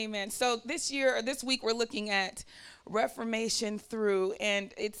Amen. So this week, we're looking at Reformation through,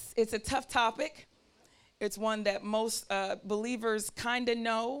 and it's a tough topic. It's one that most believers kind of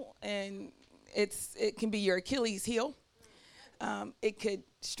know, and it can be your Achilles heel. It could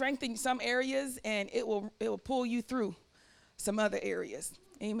strengthen some areas, and it will pull you through some other areas.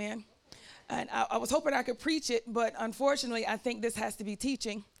 Amen. And I was hoping I could preach it, but unfortunately, I think this has to be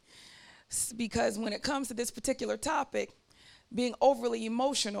teaching, because when it comes to this particular topic, being overly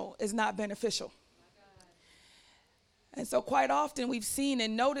emotional is not beneficial. And so quite often we've seen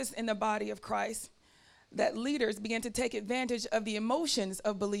and noticed in the body of Christ that leaders begin to take advantage of the emotions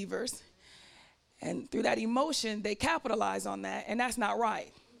of believers. And through that emotion, they capitalize on that, and that's not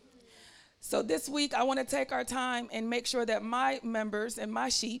right. So this week, I want to take our time and make sure that my members and my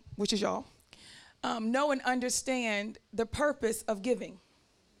sheep, which is y'all, know and understand the purpose of giving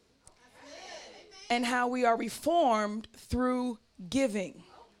and how we are reformed through giving.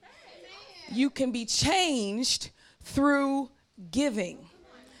 You can be changed through giving.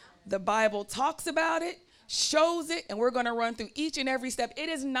 The Bible talks about it, shows it, and we're going to run through each and every step. It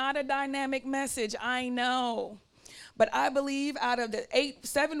is not a dynamic message, I know. But I believe out of the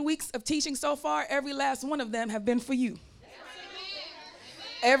 7 weeks of teaching so far, every last one of them have been for you.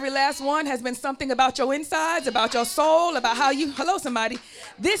 Every last one has been something about your insides, about your soul, about how you, hello somebody.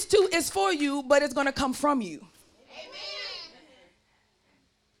 This too is for you, but it's going to come from you.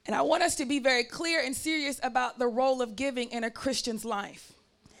 And I want us to be very clear and serious about the role of giving in a Christian's life.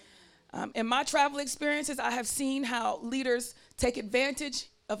 In my travel experiences, I have seen how leaders take advantage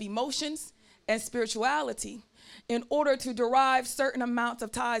of emotions and spirituality in order to derive certain amounts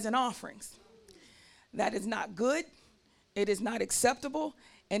of tithes and offerings. That is not good. It is not acceptable,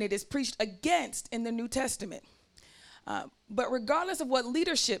 and it is preached against in the New Testament. But regardless of what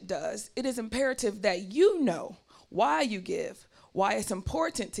leadership does, it is imperative that you know why you give, why it's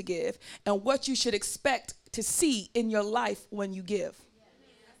important to give, and what you should expect to see in your life when you give.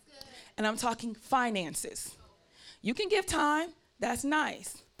 And I'm talking finances. You can give time, that's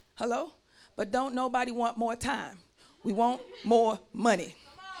nice. Hello? But don't nobody want more time. We want more money.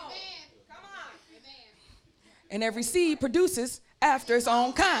 And every seed produces after its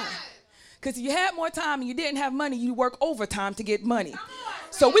own kind. Because if you had more time and you didn't have money, you work overtime to get money.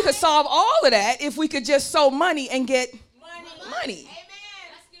 So we could solve all of that if we could just sow money and get money.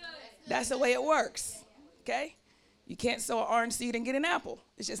 That's the way it works. Okay? You can't sow an orange seed and get an apple.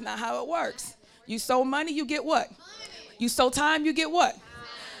 It's just not how it works. You sow money, you get what? You sow time, you get what?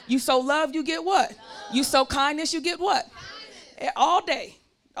 You sow love, you get what? You sow kindness, you get what? All day.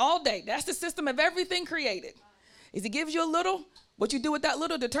 All day. That's the system of everything created. Is it gives you a little, what you do with that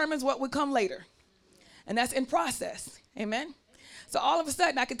little determines what would come later. And that's in process. Amen? So all of a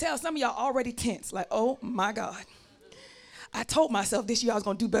sudden, I can tell some of y'all already tense. Like, oh my God. I told myself this year I was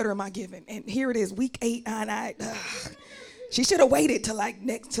going to do better in my giving. And here it is, week 8. And she should have waited till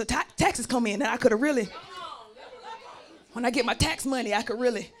till taxes come in. And I could have really, when I get my tax money, I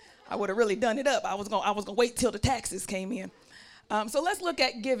would have really done it up. I was going to wait till the taxes came in. So let's look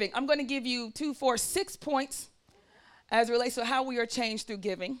at giving. I'm going to give you 2, 4, 6 points as it relates to how we are changed through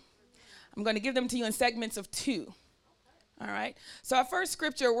giving. I'm going to give them to you in segments of 2. All right. So our first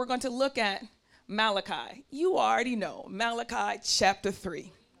scripture, we're going to look at Malachi. You already know, Malachi chapter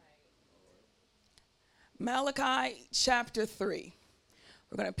 3. Malachi chapter 3.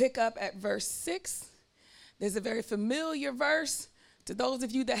 We're going to pick up at verse 6. There's a very familiar verse to those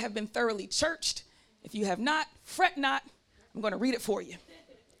of you that have been thoroughly churched. If you have not, fret not. I'm going to read it for you.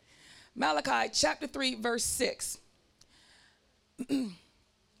 Malachi chapter 3, verse 6. When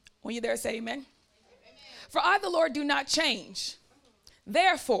you're there, say amen. For I, the Lord, do not change.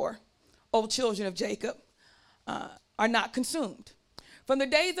 Therefore, O children of Jacob, are not consumed. From the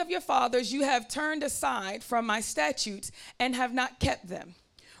days of your fathers, you have turned aside from my statutes and have not kept them.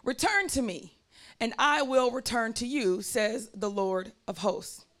 Return to me, and I will return to you, says the Lord of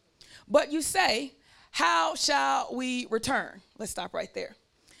hosts. But you say, how shall we return? Let's stop right there.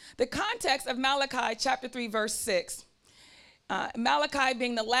 The context of Malachi chapter 3, verse 6, Malachi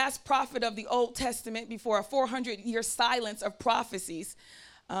being the last prophet of the Old Testament before a 400-year silence of prophecies,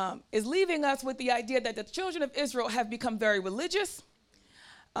 is leaving us with the idea that the children of Israel have become very religious.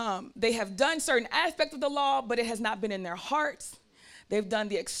 They have done certain aspects of the law, but it has not been in their hearts. They've done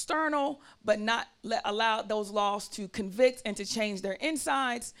the external, but not allowed those laws to convict and to change their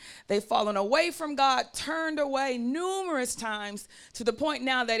insides. They've fallen away from God, turned away numerous times to the point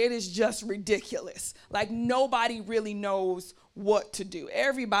now that it is just ridiculous. Like nobody really knows what to do.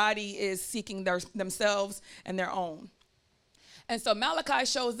 Everybody is seeking themselves and their own. And so Malachi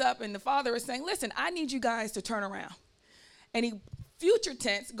shows up and the father is saying, listen, I need you guys to turn around. And he future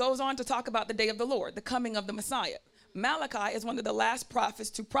tense goes on to talk about the day of the Lord, the coming of the Messiah. Malachi is one of the last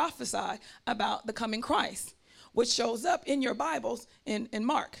prophets to prophesy about the coming Christ, which shows up in your Bibles in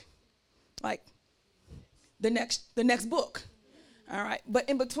Mark, like the next book. All right. But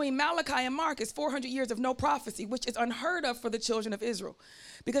in between Malachi and Mark is 400 years of no prophecy, which is unheard of for the children of Israel,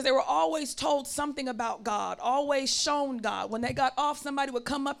 because they were always told something about God, always shown God. When they got off, somebody would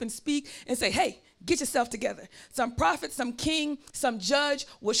come up and speak and say, hey, get yourself together. Some prophet, some king, some judge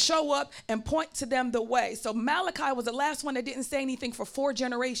would show up and point to them the way. So Malachi was the last one that didn't say anything for 4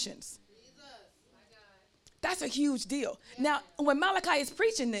 generations. That's a huge deal. Now, when Malachi is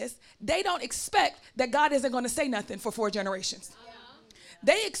preaching this, they don't expect that God isn't going to say nothing for 4 generations.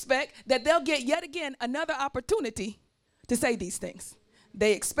 They expect that they'll get yet again another opportunity to say these things.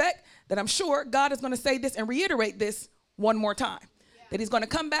 They expect that, I'm sure, God is going to say this and reiterate this one more time. That he's going to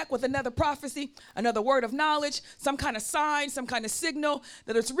come back with another prophecy, another word of knowledge, some kind of sign, some kind of signal,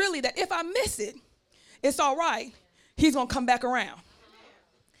 that it's really that if I miss it, it's all right. He's going to come back around.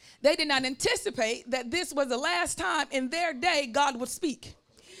 They did not anticipate that this was the last time in their day God would speak.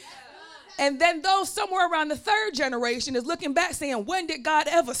 And then those somewhere around the 3rd generation is looking back saying, when did God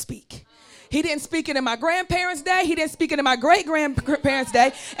ever speak? He didn't speak it in my grandparents' day. He didn't speak it in my great-grandparents'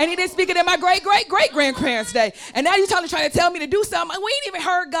 day. And he didn't speak it in my great-great-great-grandparents' day. And now you're trying to tell me to do something. We ain't even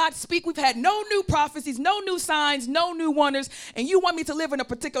heard God speak. We've had no new prophecies, no new signs, no new wonders. And you want me to live in a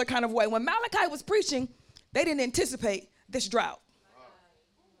particular kind of way. When Malachi was preaching, they didn't anticipate this drought.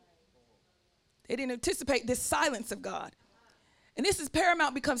 They didn't anticipate this silence of God. And this is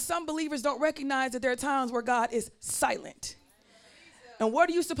paramount because some believers don't recognize that there are times where God is silent. And what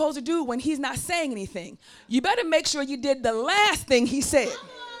are you supposed to do when he's not saying anything? You better make sure you did the last thing he said.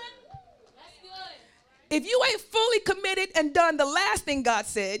 If you ain't fully committed and done the last thing God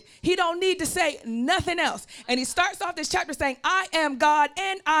said, he don't need to say nothing else. And he starts off this chapter saying, I am God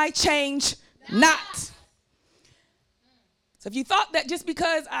and I change not. So if you thought that just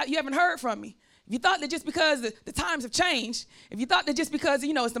because you haven't heard from me, if you thought that just because the times have changed, if you thought that just because,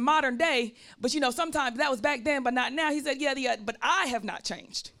 it's the modern day, but, sometimes that was back then, but not now. He said, yeah, but I have not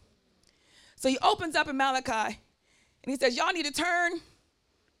changed. So he opens up in Malachi, and he says, y'all need to turn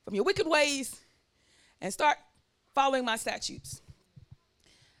from your wicked ways and start following my statutes.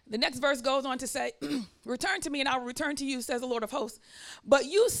 The next verse goes on to say, return to me and I will return to you, says the Lord of hosts. But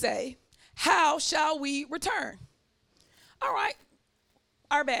you say, how shall we return? All right,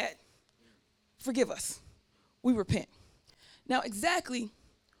 our bad. Forgive us. We repent. Now, exactly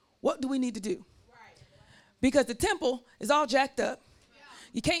what do we need to do? Because the temple is all jacked up.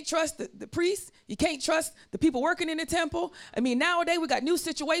 You can't trust the priests. You can't trust the people working in the temple. I mean, nowadays we got new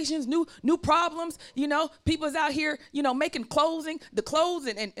situations, new problems. People's out here, making clothes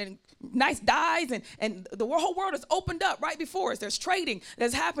and nice dyes. And the whole world is opened up right before us. There's trading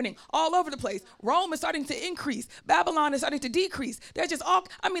that's happening all over the place. Rome is starting to increase. Babylon is starting to decrease. There's just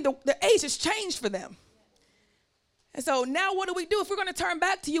the age has changed for them. And so now what do we do? If we're going to turn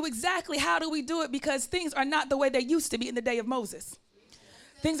back to you, exactly how do we do it? Because things are not the way they used to be in the day of Moses.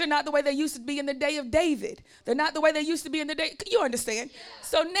 Things are not the way they used to be in the day of David. They're not the way they used to be in the day. You understand? Yeah.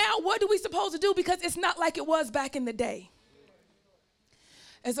 So now what are we supposed to do? Because it's not like it was back in the day.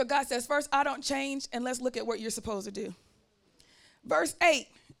 And so God says, first, I don't change, and let's look at what you're supposed to do. Verse 8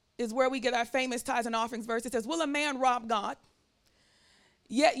 is where we get our famous tithes and offerings verse. It says, will a man rob God?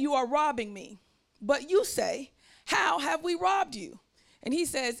 Yet you are robbing me. But you say, how have we robbed you? And he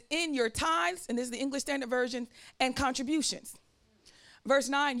says, in your tithes, and this is the English Standard Version, and contributions. Verse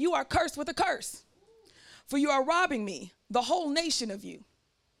 9, you are cursed with a curse, for you are robbing me, the whole nation of you.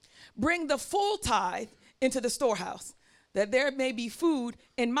 Bring the full tithe into the storehouse, that there may be food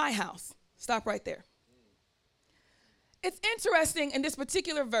in my house. Stop right there. It's interesting in this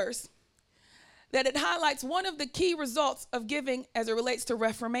particular verse that it highlights one of the key results of giving as it relates to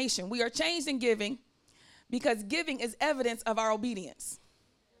reformation. We are changed in giving because giving is evidence of our obedience.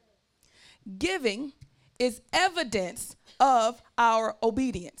 Giving is evidence of our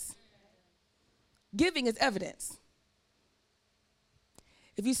obedience. Giving is evidence.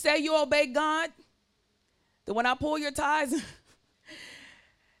 If you say you obey God, then when I pull your tithes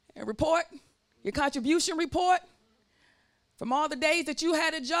and report, your contribution report, from all the days that you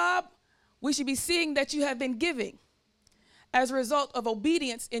had a job, we should be seeing that you have been giving as a result of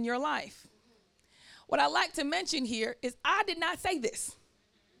obedience in your life. What I like to mention here is I did not say this.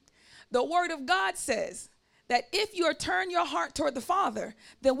 The word of God says that if you turn your heart toward the Father,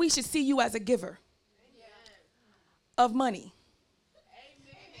 then we should see you as a giver of money.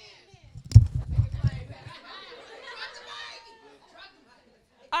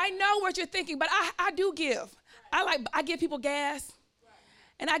 I know what you're thinking, but I do give. I give people gas.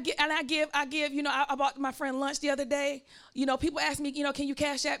 And I give, I bought my friend lunch the other day. People ask me, can you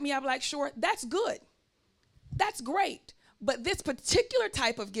cash at me? I'm like, sure. That's good. That's great. But this particular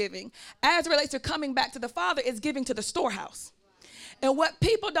type of giving, as it relates to coming back to the Father, is giving to the storehouse. And what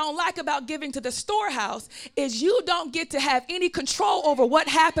people don't like about giving to the storehouse is you don't get to have any control over what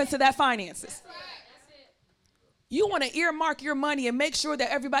happens to that finances. You want to earmark your money and make sure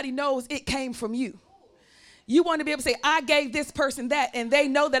that everybody knows it came from you. You want to be able to say, I gave this person that, and they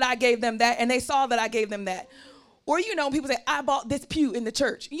know that I gave them that, and they saw that I gave them that. Or, people say, I bought this pew in the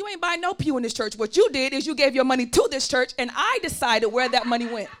church. You ain't buy no pew in this church. What you did is you gave your money to this church, and I decided where that money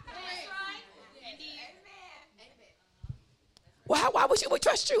went. Well, why would we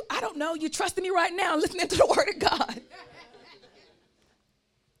trust you? I don't know. You trusted me right now listening to the word of God.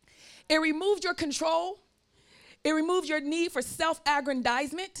 It removes your control. It removes your need for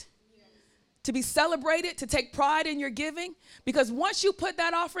self-aggrandizement, to be celebrated, to take pride in your giving. Because once you put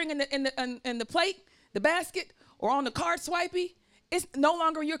that offering in the plate, the basket, or on the card swipey, it's no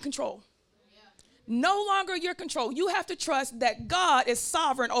longer your control. No longer your control. You have to trust that God is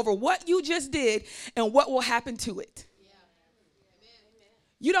sovereign over what you just did and what will happen to it.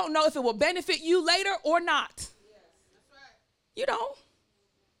 You don't know if it will benefit you later or not. You don't.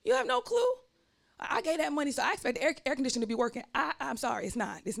 You have no clue. I gave that money, so I expect the air conditioner to be working. I'm sorry, it's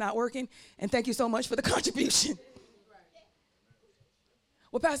not. It's not working, and thank you so much for the contribution.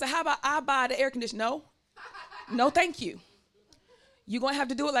 Well, Pastor, how about I buy the air conditioner? No, thank you. You're going to have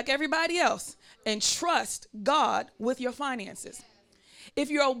to do it like everybody else and trust God with your finances. If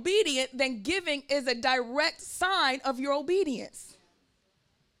you're obedient, then giving is a direct sign of your obedience.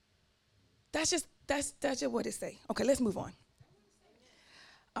 That's just what it say. Okay, let's move on.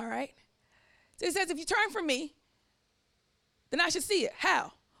 All right. So it says, if you turn from me, then I should see it.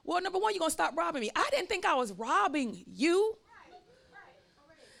 How? Well, number one, you're going to stop robbing me. I didn't think I was robbing you.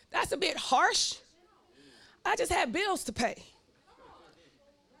 That's a bit harsh. I just had bills to pay.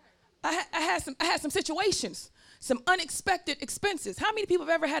 I had some situations, some unexpected expenses. How many people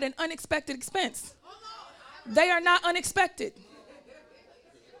have ever had an unexpected expense? They are not unexpected.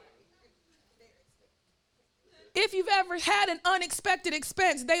 If you've ever had an unexpected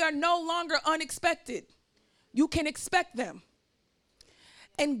expense, they are no longer unexpected. You can expect them.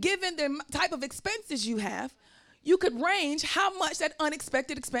 And given the type of expenses you have, you could range how much that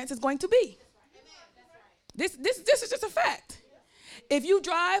unexpected expense is going to be. This is just a fact. If you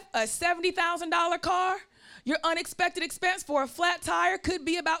drive a $70,000 car, your unexpected expense for a flat tire could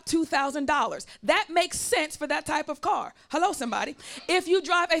be about $2,000. That makes sense for that type of car. Hello, somebody. If you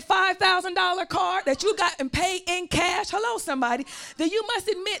drive a $5,000 car that you got and pay in cash, hello, somebody, then you must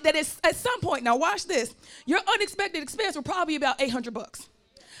admit that it's at some point, now watch this, your unexpected expense will probably be about $800.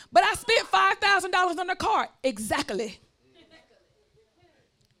 But I spent $5,000 on the car. Exactly.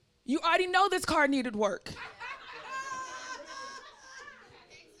 You already know this car needed work.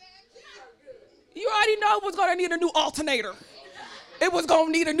 You already know it was going to need a new alternator. It was going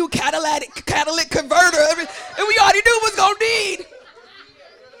to need a new catalytic converter. And we already knew it was going to need.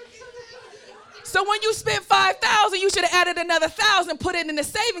 So when you spent $5,000, you should have added another $1,000, put it in the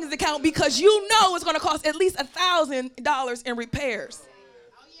savings account because you know it's going to cost at least $1,000 in repairs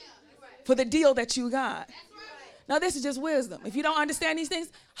for the deal that you got. Now, this is just wisdom. If you don't understand these things,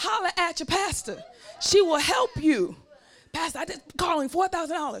 holler at your pastor. She will help you. Pastor, I just calling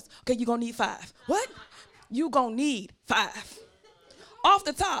 $4,000. Okay, you're going to need 5. What? You're going to need 5. Off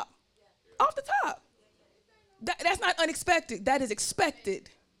the top. Off the top. That's not unexpected. That is expected.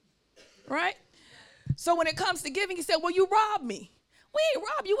 Right? So when it comes to giving, he said, well, you robbed me. We ain't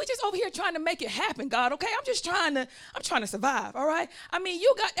robbed you. We're just over here trying to make it happen, God, okay? I'm trying to survive, all right? I mean,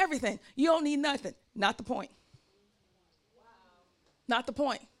 you got everything. You don't need nothing. Not the point. Not the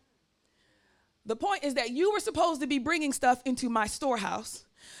point. The point is that you were supposed to be bringing stuff into my storehouse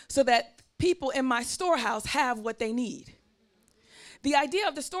so that people in my storehouse have what they need. The idea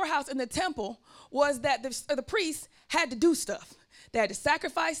of the storehouse in the temple was that the priests had to do stuff. They had to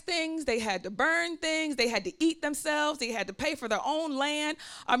sacrifice things. They had to burn things. They had to eat themselves. They had to pay for their own land.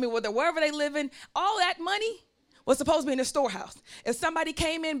 I mean, wherever they live in, all that money was supposed to be in the storehouse. If somebody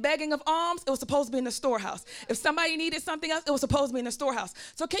came in begging of alms, it was supposed to be in the storehouse. If somebody needed something else, it was supposed to be in the storehouse.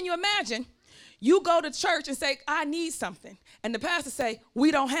 So can you imagine? You go to church and say, I need something. And the pastor say,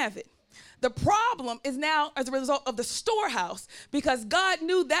 we don't have it. The problem is now as a result of the storehouse because God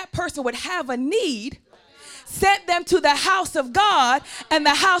knew that person would have a need, sent them to the house of God, and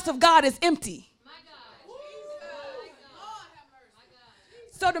the house of God is empty.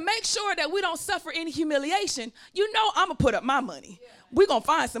 So to make sure that we don't suffer any humiliation, you know I'm going to put up my money. We're going to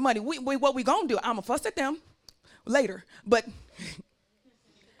find some money. What we going to do, I'm going to fuss at them later. But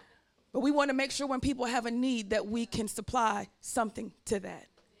But we want to make sure when people have a need that we can supply something to that.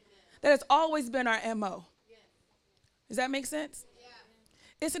 That has always been our MO. Does that make sense?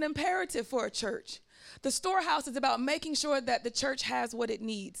 It's an imperative for a church. The storehouse is about making sure that the church has what it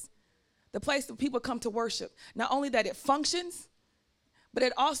needs. The place that people come to worship. Not only that it functions, but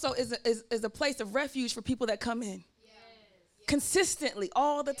it also is a place of refuge for people that come in. Consistently,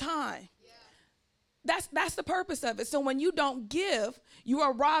 all the time. That's the purpose of it. So when you don't give, you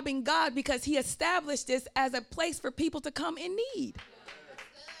are robbing God because he established this as a place for people to come in need.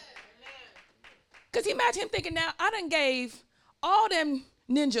 Because imagine him thinking, now, I done gave all them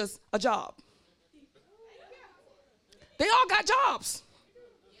ninjas a job. They all got jobs.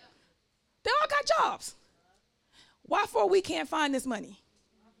 They all got jobs. Why for we can't find this money?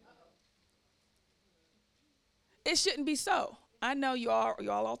 It shouldn't be so. I know y'all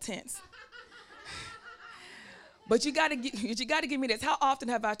all tense. But you gotta give me this. How often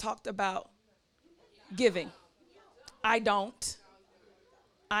have I talked about giving? I don't.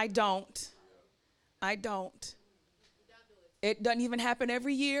 It doesn't even happen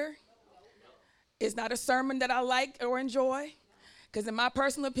every year. It's not a sermon that I like or enjoy. Because in my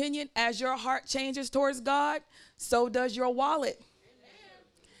personal opinion, as your heart changes towards God, so does your wallet.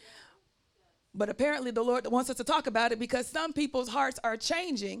 But apparently the Lord wants us to talk about it because some people's hearts are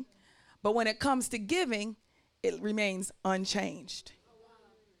changing. But when it comes to giving, it remains unchanged.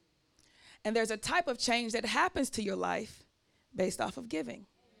 And there's a type of change that happens to your life based off of giving.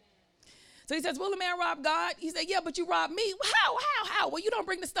 So he says, will a man rob God? He said, yeah, but you robbed me. How? Well, you don't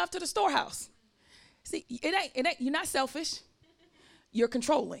bring the stuff to the storehouse. See, it ain't, you're not selfish. You're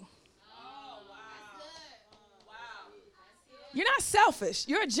controlling. You're not selfish.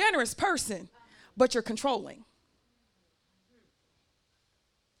 You're a generous person, but you're controlling.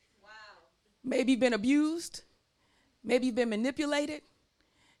 Maybe you've been abused. Maybe you've been manipulated.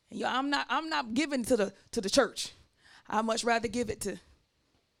 And I'm not giving to the church. I'd much rather give it to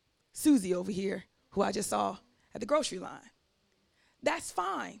Susie over here, who I just saw at the grocery line. That's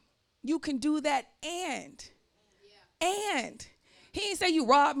fine. You can do that and. He didn't say you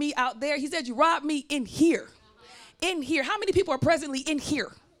robbed me out there. He said you robbed me in here. In here. How many people are presently in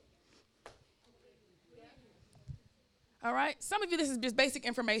here? All right. Some of you, this is just basic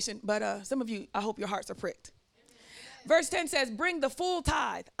information, but some of you, I hope your hearts are pricked. Verse 10 says, bring the full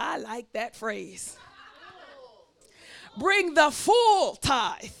tithe. I like that phrase. Bring the full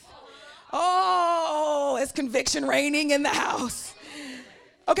tithe. Oh, it's conviction reigning in the house.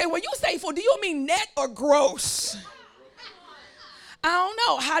 Okay, when you say full, do you mean net or gross? I don't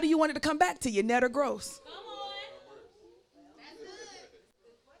know. How do you want it to come back to you, net or gross?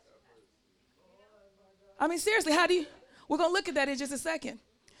 I mean, seriously, we're going to look at that in just a second.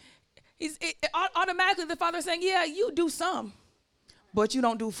 Automatically, the Father is saying, yeah, you do some, but you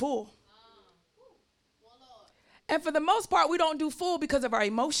don't do full. And for the most part, we don't do full because of our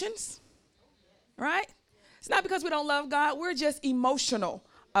emotions, right? It's not because we don't love God. We're just emotional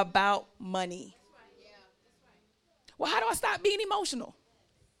about money. Well, how do I stop being emotional?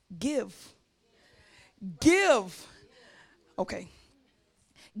 Give. Okay.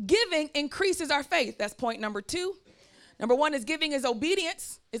 Giving increases our faith. That's point number 2. Number 1 is giving is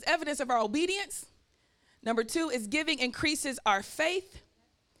obedience, is evidence of our obedience. Number 2 is giving increases our faith.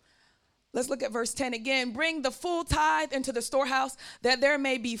 Let's look at verse 10 again. Bring the full tithe into the storehouse that there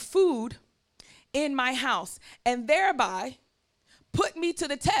may be food in my house, and thereby put me to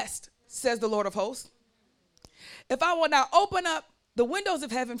the test, says the Lord of hosts. If I will now open up the windows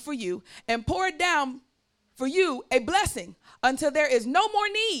of heaven for you and pour it down for you a blessing until there is no more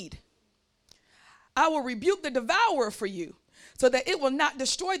need, I will rebuke the devourer for you, so that it will not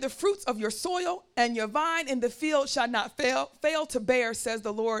destroy the fruits of your soil, and your vine in the field shall not fail to bear, says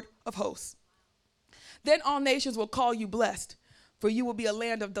the Lord of hosts. Then all nations will call you blessed, for you will be a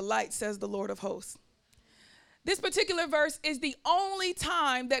land of delight, says the Lord of hosts. This particular verse is the only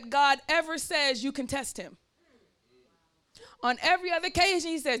time that God ever says you can test him. On every other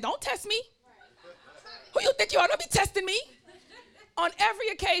occasion, he says, don't test me. Who you think you are? Don't be testing me. On every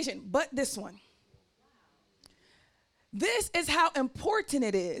occasion, but this one. This is how important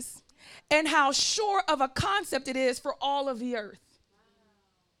it is and how sure of a concept it is for all of the earth.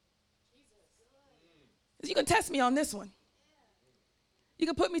 You can test me on this one. You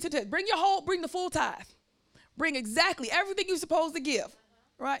can put me to test. Bring the full tithe. Bring exactly everything you're supposed to give,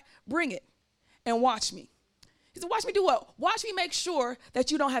 right? Bring it and watch me. He said, watch me do what? Watch me make sure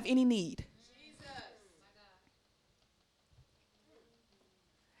that you don't have any need.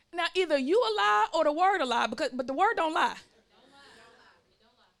 Now, either you a lie or the word a lie, but the word don't lie.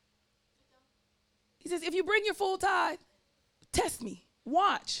 He says, if you bring your full tithe, test me,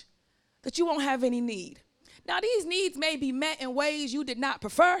 watch. that you won't have any need. Now, these needs may be met in ways you did not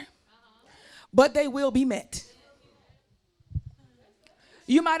prefer, but they will be met.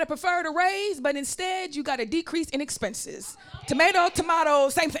 You might have preferred a raise, but instead you got a decrease in expenses. Tomato,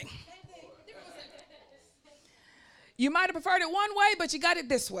 same thing. You might have preferred it one way, but you got it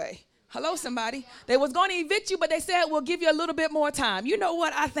this way. Hello, somebody. They was going to evict you, but they said, we'll give you a little bit more time. You know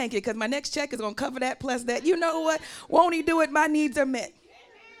what? I thank it because my next check is going to cover that plus that. You know what? Won't he do it? My needs are met.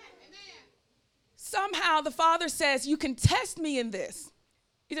 Somehow the Father says, you can test me in this.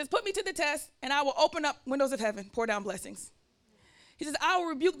 He says, put me to the test, and I will open up windows of heaven, pour down blessings. He says, I will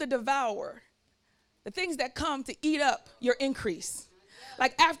rebuke the devourer, the things that come to eat up your increase.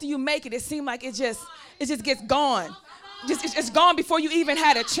 Like after you make it, it seems like it just gets gone. It's gone before you even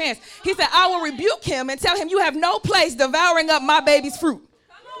had a chance. He said, I will rebuke him and tell him, you have no place devouring up my baby's fruit.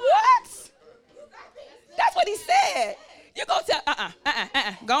 What? That's what he said. You go tell,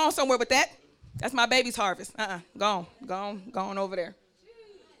 go on somewhere with that. That's my baby's harvest. Go on over there.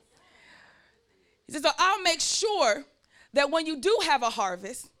 He says, so I'll make sure that when you do have a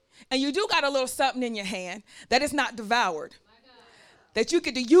harvest and you do got a little something in your hand, that it's not devoured. That you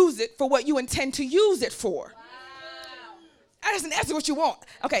get to use it for what you intend to use it for. That's in essence what you want.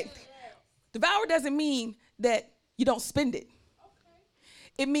 Okay. Devour doesn't mean that you don't spend it.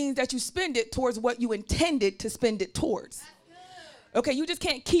 It means that you spend it towards what you intended to spend it towards. Okay, you just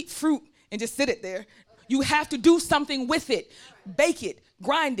can't keep fruit and just sit it there. You have to do something with it. Bake it,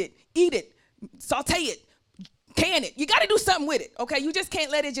 grind it, eat it, saute it, can it. You got to do something with it, okay? You just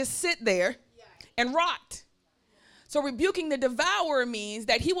can't let it just sit there and rot. So rebuking the devourer means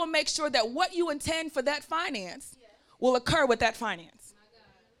that he will make sure that what you intend for that finance will occur with that finance.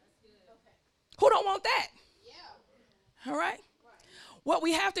 Who don't want that? All right? What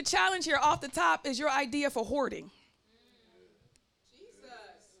we have to challenge here off the top is your idea for hoarding.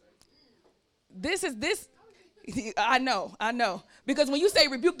 This. I know. Because when you say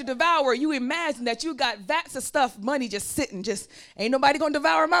rebuke the devourer, you imagine that you got vats of stuff, money just sitting, ain't nobody gonna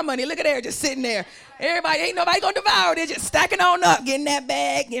devour my money. Look at there, just sitting there. Ain't nobody gonna devour it. They're just stacking on up, getting that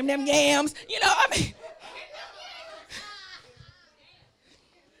bag, getting them yams. You know, I mean.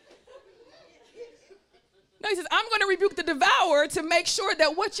 No, he says, I'm gonna rebuke the devourer to make sure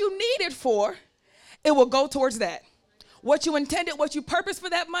that what you need it for, it will go towards that. What you intended, what you purposed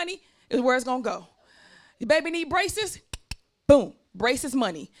for that money is where it's gonna go. Your baby need braces? Boom, braces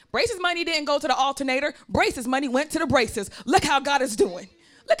money. Braces money didn't go to the alternator. Braces money went to the braces. Look how God is doing.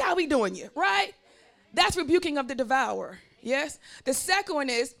 Look how he doing you, right? That's rebuking of the devourer, yes? The second one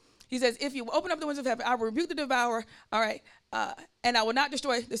is, he says, if you open up the windows of heaven, I will rebuke the devourer, all right, and I will not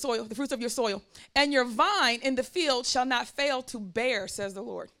destroy the soil, the fruits of your soil. And your vine in the field shall not fail to bear, says the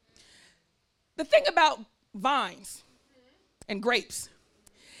Lord. The thing about vines and grapes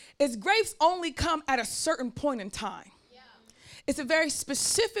is grapes only come at a certain point in time. It's a very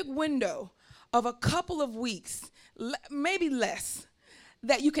specific window of a couple of weeks, maybe less,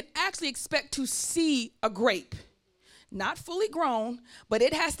 that you can actually expect to see a grape. Not fully grown, but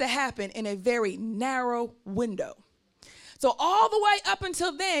it has to happen in a very narrow window. So all the way up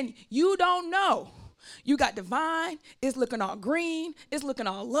until then, you don't know. You got the vine, it's looking all green, it's looking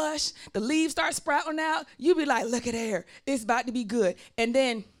all lush, the leaves start sprouting out. You be like, look at there, it's about to be good. And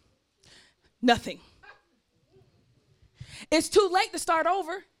then nothing. It's too late to start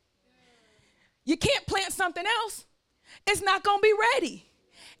over. You can't plant something else. It's not going to be ready.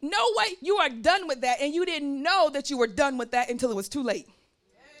 No way. You are done with that, and you didn't know that you were done with that until it was too late.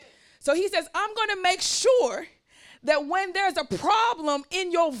 So he says, I'm going to make sure that when there's a problem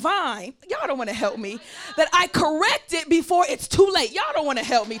in your vine, y'all don't want to help me, that I correct it before it's too late. Y'all don't want to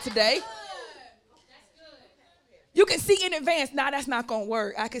help me today. You can see in advance, nah, that's not going to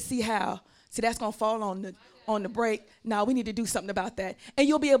work. I can see how. See, that's going to fall on the break. Now we need to do something about that. And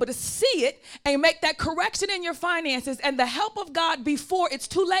you'll be able to see it and make that correction in your finances and the help of God before it's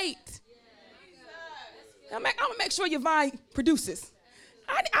too late. I'm going to make sure your vine produces.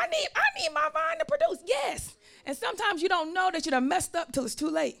 I need my vine to produce, yes. And sometimes you don't know that you done messed up till it's too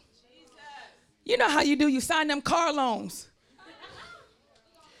late. You know how you do. You sign them car loans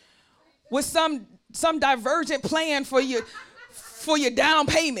with some divergent plan for your down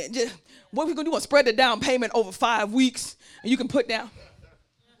payment. Just, what we gonna do? Spread the down payment over 5 weeks, and you can put down.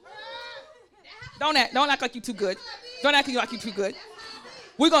 Don't act like you too good. Don't act like you too good.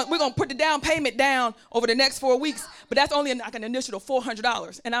 We're gonna put the down payment down over the next 4 weeks, but that's only like an initial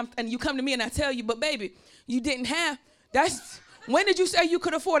 $400. And you come to me and I tell you, but baby, you didn't have. When did you say you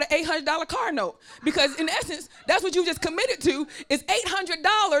could afford an $800 car note? Because in essence, that's what you just committed to is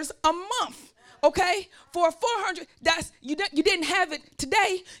 $800 a month Okay, for 400, that's you didn't have it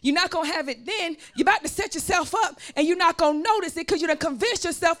today. You're not gonna have it then. You're about to set yourself up, and you're not gonna notice it because you done convinced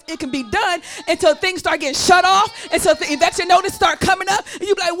yourself it can be done until things start getting shut off, until the eviction notice start coming up, and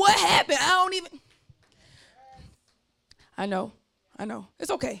you be like, "What happened? I don't even." I know, it's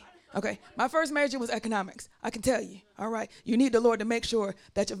okay. Okay, my first major was economics. I can tell you. All right, you need the Lord to make sure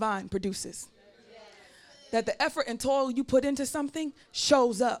that your vine produces, that the effort and toil you put into something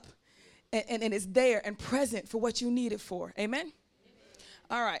shows up. And it's there and present for what you need it for. Amen?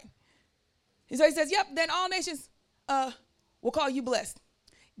 All right. And so he says, yep, then all nations will call you blessed.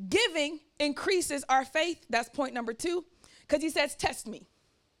 Giving increases our faith. That's point number 2. Because he says, test me.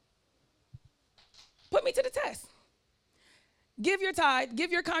 Put me to the test. Give your tithe,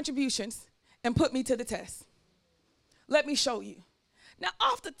 give your contributions, and put me to the test. Let me show you. Now,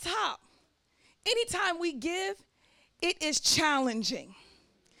 off the top, anytime we give, it is challenging.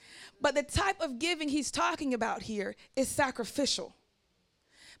 But the type of giving he's talking about here is sacrificial.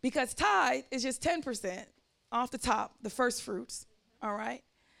 Because tithe is just 10% off the top, the first fruits, all right?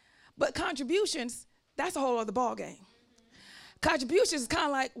 But contributions, that's a whole other ballgame. Contributions is kind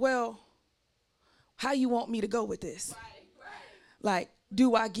of like, well, how you want me to go with this? Like,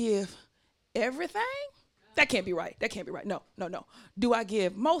 do I give everything? That can't be right. That can't be right. No. Do I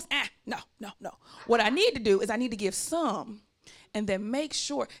give most? No. What I need to do is I need to give some. And then make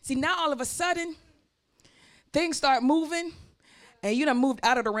sure. See, now all of a sudden, things start moving, and you done moved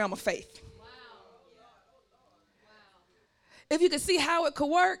out of the realm of faith. Wow. If you could see how it could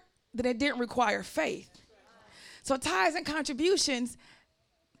work, then it didn't require faith. So tithes and contributions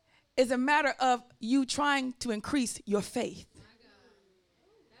is a matter of you trying to increase your faith.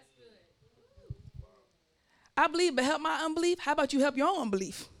 I believe, but help my unbelief. How about you help your own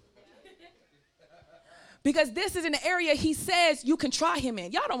unbelief? Because this is an area he says you can try him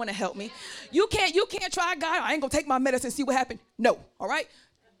in. Y'all don't want to help me. You can't try God. I ain't going to take my medicine and see what happened. No, all right?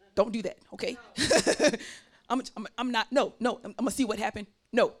 Don't do that, okay? I'm going to see what happened.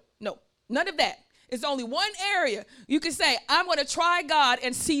 No, none of that. It's only one area you can say, I'm going to try God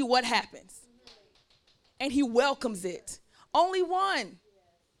and see what happens. And he welcomes it. Only one.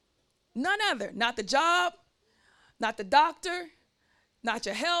 None other. Not the job, not the doctor, not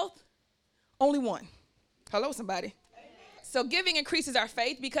your health. Only one. Hello, somebody. Amen. So giving increases our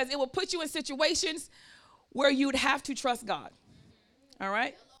faith because it will put you in situations where you'd have to trust God. All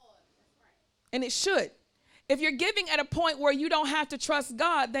right? And it should. If you're giving at a point where you don't have to trust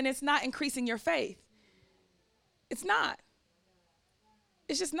God, then it's not increasing your faith. It's not.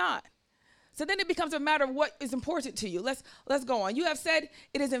 It's just not. So then it becomes a matter of what is important to you. Let's go on. You have said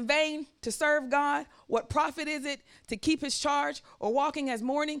it is in vain to serve God. What profit is it to keep his charge or walking as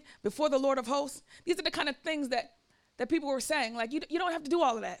mourning before the Lord of hosts? These are the kind of things that people were saying. Like, you don't have to do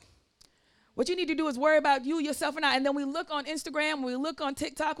all of that. What you need to do is worry about you, yourself, and I. And then we look on Instagram, we look on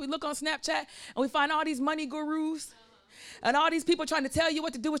TikTok, we look on Snapchat, and we find all these money gurus and all these people trying to tell you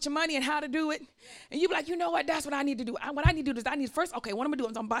what to do with your money and how to do it. And you be like, you know what? That's what I need to do. What I need to do is what I'm going to do is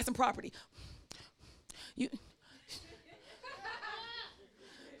I'm going to buy some property.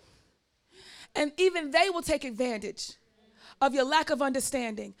 And even they will take advantage of your lack of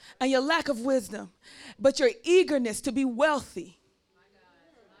understanding and your lack of wisdom, but your eagerness to be wealthy.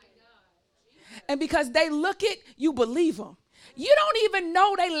 And because they look it, you believe them. You don't even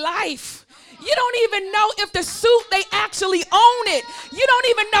know their life. You don't even know if the suit they actually own it. You don't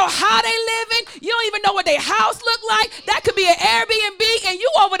even know how they living. You don't even know what their house look like. That could be an Airbnb, and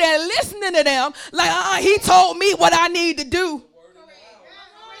you over there listening to them like, he told me what I need to do.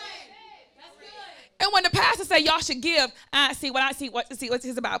 And when the pastor say y'all should give, what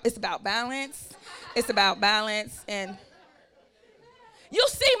it's about. It's about balance. It's about balance, and you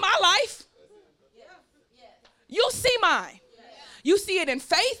see my life. You see mine. You see it in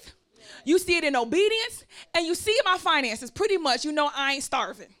faith. You see it in obedience. And you see my finances. Pretty much, you know I ain't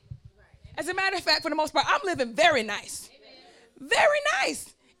starving. As a matter of fact, for the most part, I'm living very nice. Very nice.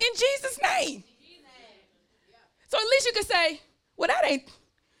 In Jesus' name. So at least you can say, well, that ain't,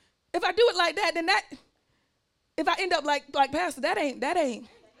 if I do it like that, then that, if I end up like Pastor, that ain't that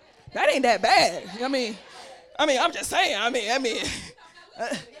bad. I mean, I'm just saying,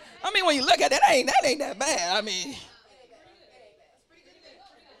 when you look at it, that ain't that bad.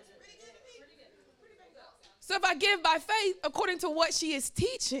 So if I give by faith according to what she is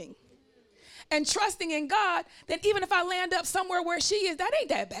teaching and trusting in God, then even if I land up somewhere where she is, that ain't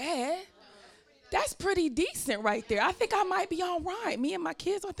that bad. That's pretty decent right there. I think I might be all right. Me and my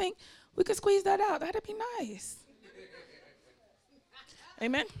kids, I think we could squeeze that out. That'd be nice.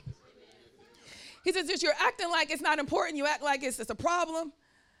 Amen. He says, if you're acting like it's not important, you act like it's a problem,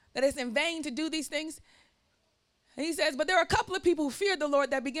 that it's in vain to do these things. And he says, but there are a couple of people who feared the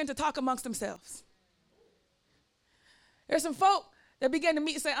Lord that began to talk amongst themselves. There's some folk that began to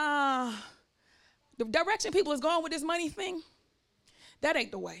meet and say, the direction people is going with this money thing, that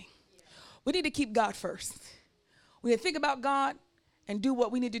ain't the way. We need to keep God first. We need to think about God and do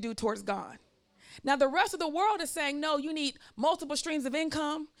what we need to do towards God. Now, the rest of the world is saying, no, you need multiple streams of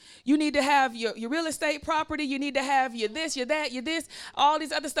income. You need to have your real estate property. You need to have your this, your that, your this, all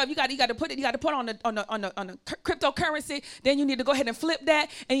these other stuff. You got to put on the cryptocurrency. Then you need to go ahead and flip that.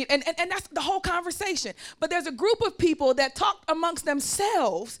 And that's the whole conversation. But there's a group of people that talked amongst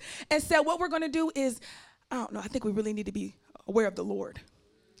themselves and said, what we're going to do is, I don't know, I think we really need to be aware of the Lord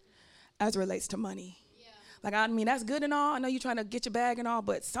as it relates to money. Yeah. Like, I mean, that's good and all. I know you're trying to get your bag and all,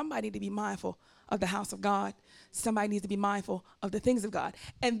 but somebody need to be mindful of the house of God. Somebody needs to be mindful of the things of God.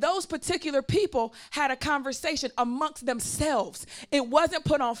 And those particular people had a conversation amongst themselves. It wasn't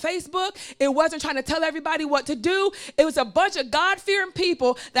put on Facebook. It wasn't trying to tell everybody what to do. It was a bunch of God-fearing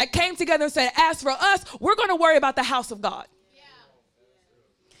people that came together and said, as for us, we're going to worry about the house of God. Yeah.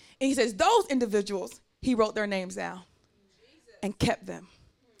 And he says, those individuals, he wrote their names down and kept them.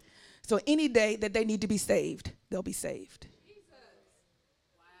 So any day that they need to be saved, they'll be saved.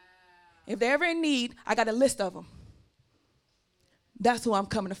 If they're ever in need, I got a list of them. That's who I'm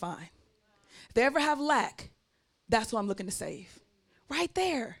coming to find. If they ever have lack, that's who I'm looking to save. Right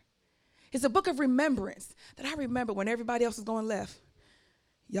there. It's a book of remembrance that I remember when everybody else was going left.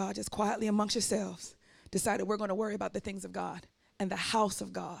 Y'all just quietly amongst yourselves decided we're going to worry about the things of God and the house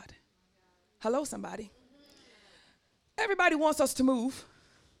of God. Hello, somebody. Everybody wants us to move.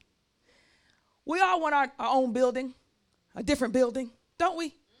 We all want our own building, a different building, don't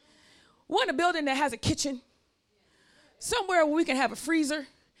we? We want a building that has a kitchen, somewhere where we can have a freezer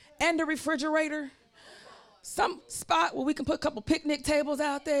and a refrigerator, some spot where we can put a couple picnic tables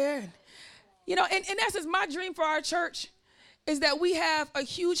out there. And, you know, in essence, my dream for our church is that we have a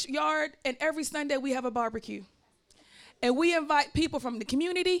huge yard and every Sunday we have a barbecue. And we invite people from the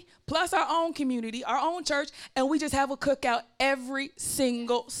community, plus our own community, our own church, and we just have a cookout every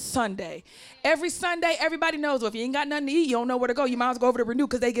single Sunday. Every Sunday, everybody knows, well, if you ain't got nothing to eat, you don't know where to go. You might as well go over to Renew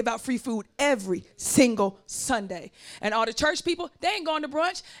because they give out free food every single Sunday. And all the church people, they ain't going to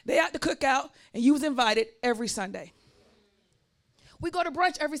brunch. They at the cookout, and you was invited every Sunday. We go to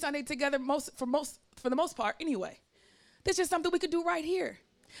brunch every Sunday together for the most part anyway. This is something we could do right here.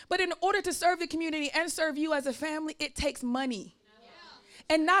 But in order to serve the community and serve you as a family, it takes money.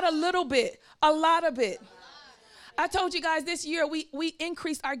 Yeah. And not a little bit, a lot of it. I told you guys this year we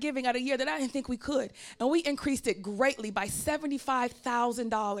increased our giving at a year that I didn't think we could. And we increased it greatly by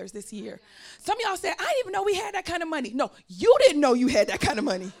 $75,000 this year. Some of y'all said, I didn't even know we had that kind of money. No, you didn't know you had that kind of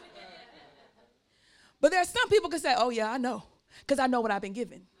money. But there's some people can say, oh yeah, I know, because I know what I've been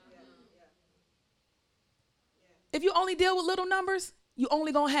given. If you only deal with little numbers, you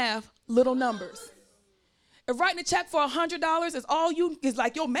only gonna have little numbers. If writing a check for $100 is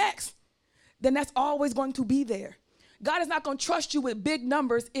like your max, then that's always going to be there. God is not gonna trust you with big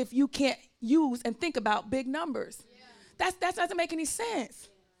numbers if you can't use and think about big numbers. Yeah. That doesn't make any sense.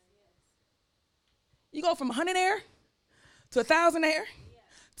 You go from a $100-aire to a $1,000-aire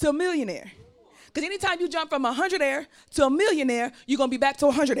to a millionaire. Because anytime you jump from a $100-aire to a millionaire, you're gonna be back to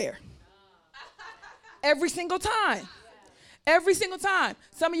a $100-aire. Every single time. Every single time.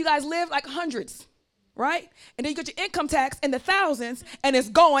 Some of you guys live like hundreds, right? And then you get your income tax in the thousands, and it's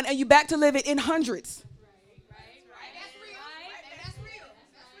going, and you're back to living in hundreds. Right. That's real.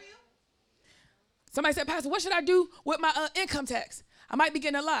 Somebody said, Pastor, what should I do with my income tax? I might be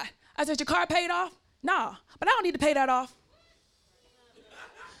getting a lot. I said, your car paid off? Nah, but I don't need to pay that off.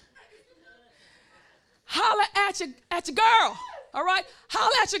 Holler at your girl. All right?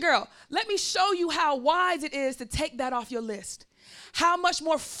 Holler at your girl. Let me show you how wise it is to take that off your list. How much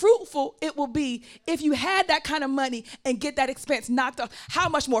more fruitful it will be if you had that kind of money and get that expense knocked off. How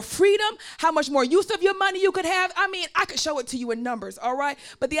much more freedom, how much more use of your money you could have. I mean, I could show it to you in numbers, all right?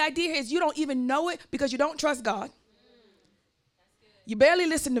 But the idea is you don't even know it because you don't trust God. You barely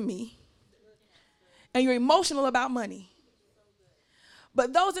listen to me. And you're emotional about money.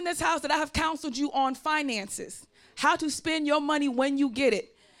 But those in this house that I have counseled you on finances, how to spend your money when you get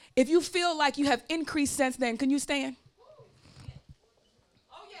it. If you feel like you have increased since then, can you stand?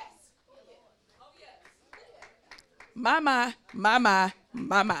 Oh, yes. Oh, yes.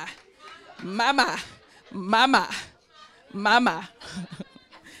 My.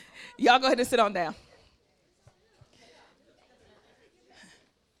 Y'all go ahead and sit on down.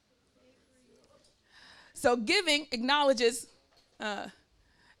 So giving acknowledges, it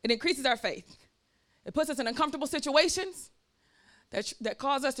increases our faith. It puts us in uncomfortable situations that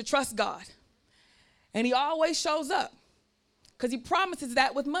cause us to trust God. And he always shows up because he promises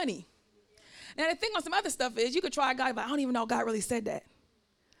that with money. Now, the thing on some other stuff is you could try God, but I don't even know God really said that.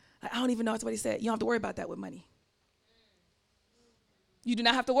 Like, I don't even know that's what he said. You don't have to worry about that with money. You do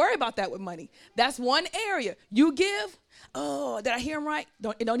not have to worry about that with money. That's one area. You give. Oh, did I hear him right?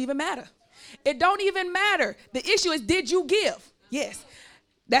 It don't even matter. It don't even matter. The issue is, did you give? Yes.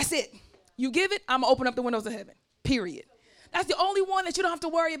 That's it. You give it, I'm going to open up the windows of heaven. Period. That's the only one that you don't have to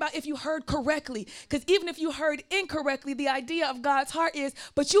worry about if you heard correctly. Because even if you heard incorrectly, the idea of God's heart is,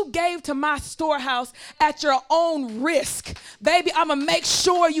 but you gave to my storehouse at your own risk. Baby, I'm going to make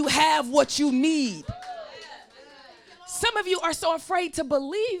sure you have what you need. Some of you are so afraid to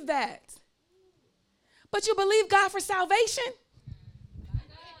believe that. But you believe God for salvation.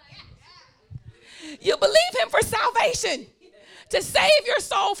 You believe him for salvation. To save your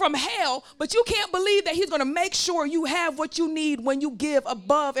soul from hell, but you can't believe that he's going to make sure you have what you need when you give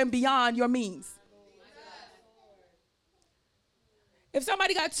above and beyond your means. If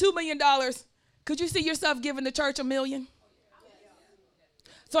somebody got $2 million, could you see yourself giving the church $1 million?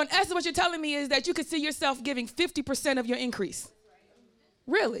 So in essence, what you're telling me is that you could see yourself giving 50% of your increase.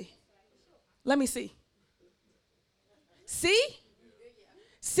 Really? Let me see. See?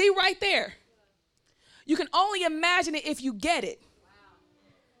 See right there. You can only imagine it if you get it.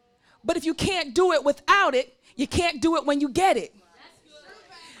 But if you can't do it without it, you can't do it when you get it.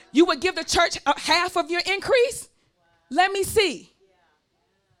 You would give the church half of your increase? Let me see.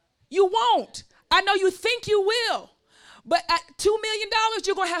 You won't. I know you think you will. But at $2 million,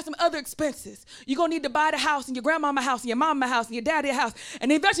 you're going to have some other expenses. You're going to need to buy the house and your grandmama's house and your mama's house and your daddy's house.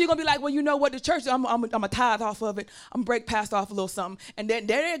 And eventually you're going to be like, well, you know what, the church, I'm a tithe off of it. I'm break past off a little something. And then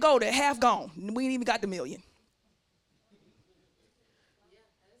there they go, they're half gone. We ain't even got the $1 million.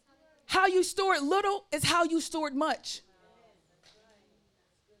 How you steward little is how you steward much.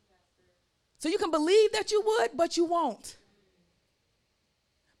 So you can believe that you would, but you won't.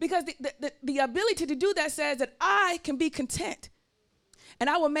 Because the ability to do that says that I can be content and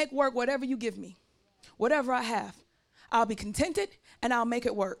I will make work whatever you give me, whatever I have. I'll be contented and I'll make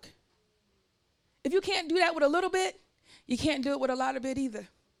it work. If you can't do that with a little bit, you can't do it with a lot of bit either.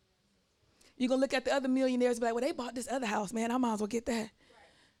 You're going to look at the other millionaires and be like, well, they bought this other house, man. I might as well get that.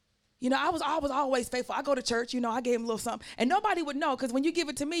 You know, I was always faithful. I go to church, you know, I gave them a little something. And nobody would know because when you give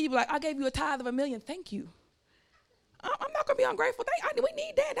it to me, you be like, I gave you a tithe of $1 million. Thank you. I'm not going to be ungrateful. We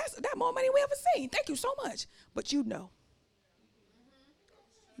need that. That's more money we ever seen. Thank you so much. But you know.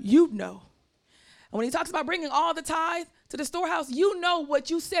 You know. And when he talks about bringing all the tithe to the storehouse, you know what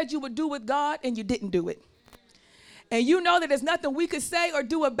you said you would do with God and you didn't do it. And you know that there's nothing we could say or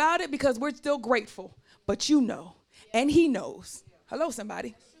do about it because we're still grateful. But you know. And he knows. Hello,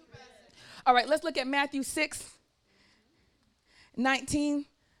 somebody. All right, let's look at Matthew 6:19.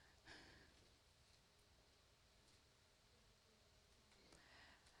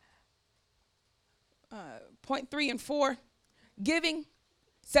 Point 3 and 4, giving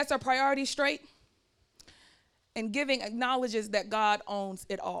sets our priorities straight, and giving acknowledges that God owns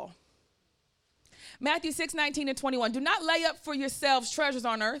it all. Matthew 6:19 and 21, do not lay up for yourselves treasures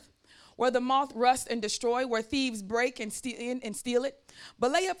on earth, where the moth rusts and destroy, where thieves break and steal it,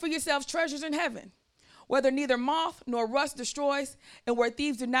 but lay up for yourselves treasures in heaven, where neither moth nor rust destroys, and where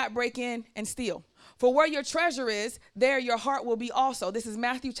thieves do not break in and steal. For where your treasure is, there your heart will be also. This is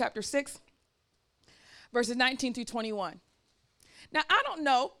Matthew chapter 6. Verses 19 through 21. Now, I don't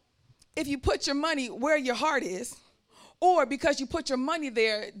know if you put your money where your heart is, or because you put your money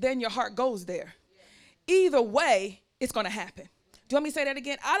there, then your heart goes there. Either way, it's going to happen. Do you want me to say that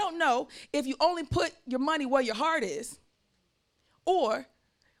again? I don't know if you only put your money where your heart is, or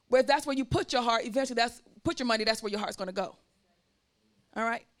where that's where you put your heart, eventually put your money, that's where your heart's going to go. All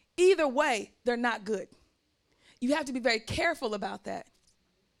right? Either way, they're not good. You have to be very careful about that.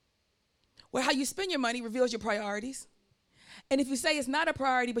 Where how you spend your money reveals your priorities. And if you say it's not a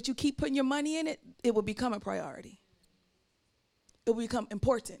priority, but you keep putting your money in it, it will become a priority. It will become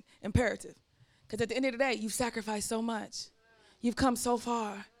important, imperative. Because at the end of the day, you've sacrificed so much. You've come so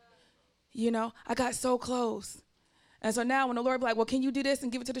far. You know, I got so close. And so now when the Lord be like, well, can you do this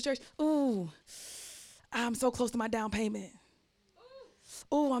and give it to the church? Ooh, I'm so close to my down payment.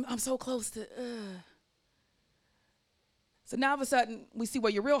 Ooh, I'm so close to, So now all of a sudden, we see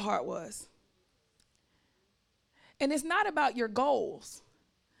where your real heart was. And it's not about your goals.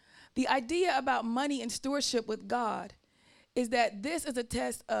 The idea about money and stewardship with God is that this is a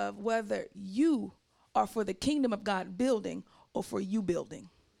test of whether you are for the kingdom of God building or for you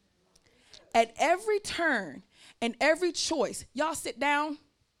building. At every turn and every choice, y'all sit down.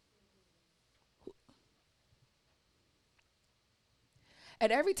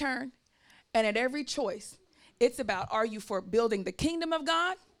 At every turn and at every choice, it's about, are you for building the kingdom of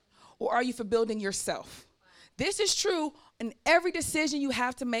God or are you for building yourself? This is true in every decision you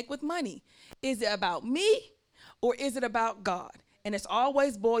have to make with money. Is it about me or is it about God? And it's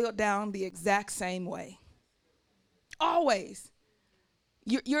always boiled down the exact same way. Always.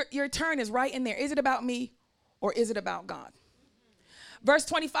 Your turn is right in there. Is it about me or is it about God? Verse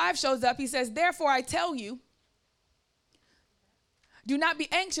 25 shows up. He says, therefore I tell you, do not be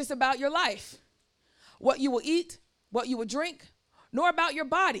anxious about your life, what you will eat, what you will drink, nor about your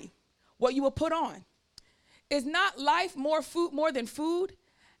body, what you will put on. Is not life more than food,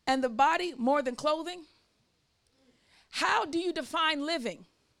 and the body more than clothing? How do you define living?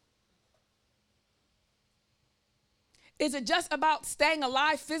 Is it just about staying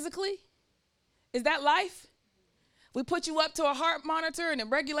alive physically? Is that life? We put you up to a heart monitor and it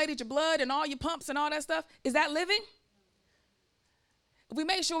regulated your blood and all your pumps and all that stuff. Is that living? If we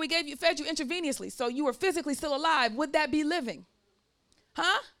made sure we fed you intravenously so you were physically still alive, would that be living?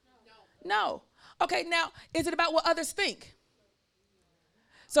 Huh? No. Okay, now, is it about what others think?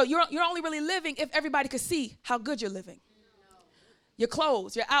 So you're only really living if everybody could see how good you're living. Your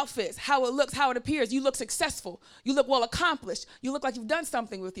clothes, your outfits, how it looks, how it appears. You look successful. You look well accomplished. You look like you've done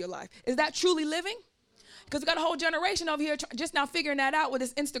something with your life. Is that truly living? Because we got a whole generation over here just now figuring that out with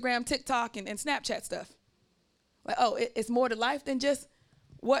this Instagram, TikTok, and Snapchat stuff. Like, oh, it's more to life than just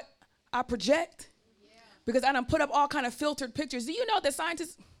what I project? Because I done put up all kind of filtered pictures. Do you know that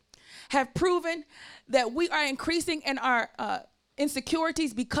scientists have proven that we are increasing in our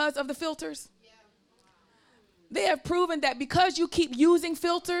insecurities because of the filters? They have proven that because you keep using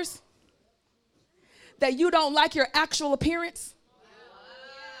filters, that you don't like your actual appearance.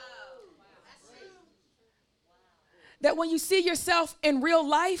 That when you see yourself in real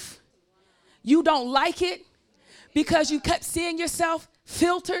life, you don't like it because you kept seeing yourself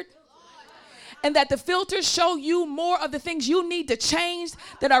filtered. And that the filters show you more of the things you need to change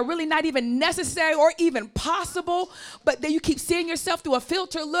that are really not even necessary or even possible, but that you keep seeing yourself through a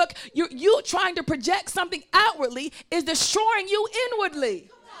filter look. You trying to project something outwardly is destroying you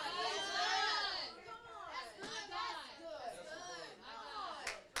inwardly.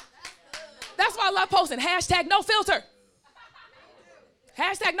 That's why I love posting hashtag no filter.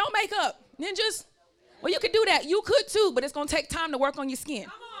 Hashtag no makeup. Ninjas. Well, you could do that. You could too, but it's going to take time to work on your skin.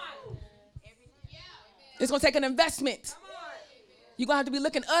 It's going to take an investment. You're going to have to be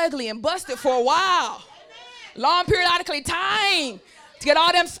looking ugly and busted for a while. Long periodically time to get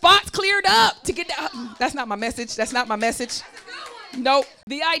all them spots cleared up. To get that. That's not my message. That's not my message. Nope.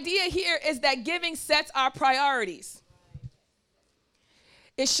 The idea here is that giving sets our priorities.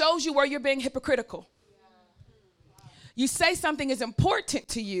 It shows you where you're being hypocritical. You say something is important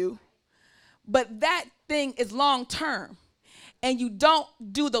to you, but that thing is long term. And you don't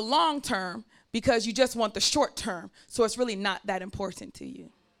do the long term because you just want the short term. So it's really not that important to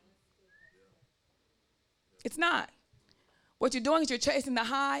you. It's not. What you're doing is you're chasing the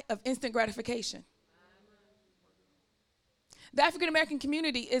high of instant gratification. The African American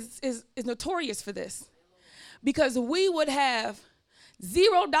community is notorious for this because we would have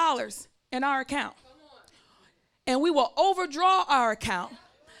 $0 in our account and we will overdraw our account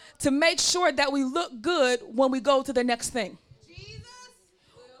to make sure that we look good when we go to the next thing.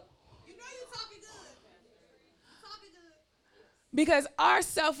 Because our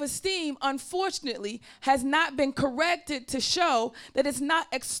self-esteem, unfortunately, has not been corrected to show that it's not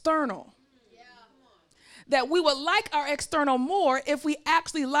external. That we would like our external more if we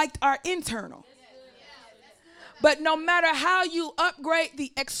actually liked our internal. But no matter how you upgrade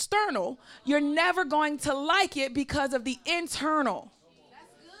the external, you're never going to like it because of the internal.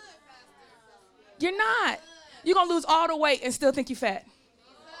 You're not. You're going to lose all the weight and still think you're fat.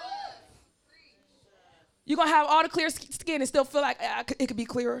 You're going to have all the clear skin and still feel like it could be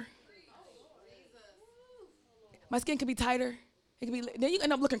clearer. My skin could be tighter. It could be. Then you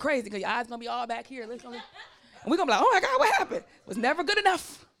end up looking crazy because your eyes going to be all back here. And we're going to be like, oh, my God, what happened? It was never good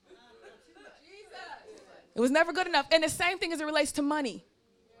enough. It was never good enough. And the same thing as it relates to money.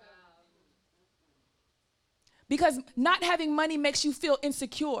 Because not having money makes you feel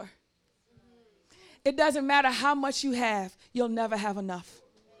insecure. It doesn't matter how much you have, you'll never have enough.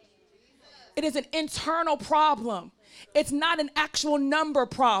 It is an internal problem. It's not an actual number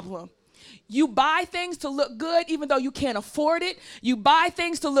problem. You buy things to look good even though you can't afford it. You buy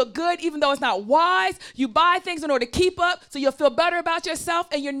things to look good even though it's not wise. You buy things in order to keep up so you'll feel better about yourself,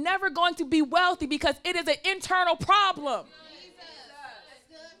 and you're never going to be wealthy because it is an internal problem.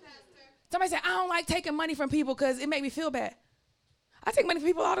 Somebody said, I don't like taking money from people because it makes me feel bad. I take money from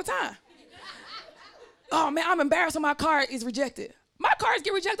people all the time. Oh, man, I'm embarrassed when my card is rejected. My cards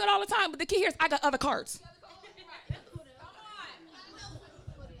get rejected all the time, but the key here is I got other cards.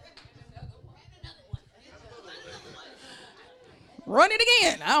 Run it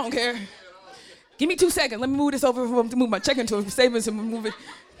again. I don't care. Give me 2 seconds. Let me move this over to move my checking to savings and move it.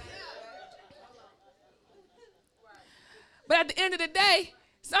 But at the end of the day,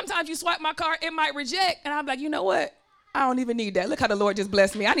 sometimes you swipe my card, it might reject, and I'm like, you know what? I don't even need that. Look how the Lord just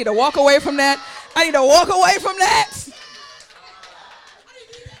blessed me. I need to walk away from that. I need to walk away from that.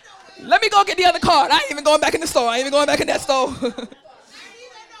 Let me go get the other card. I ain't even going back in the store. I ain't even going back in that store.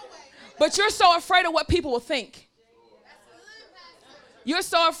 But you're so afraid of what people will think. You're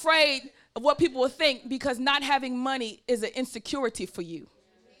so afraid of what people will think because not having money is an insecurity for you.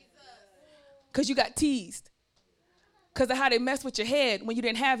 Because you got teased. Because of how they messed with your head when you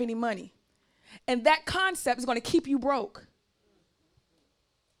didn't have any money. And that concept is going to keep you broke.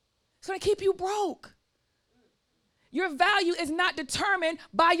 It's going to keep you broke. Your value is not determined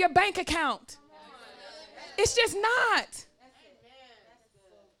by your bank account. It's just not.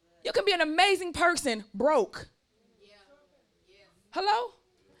 You can be an amazing person broke. Hello?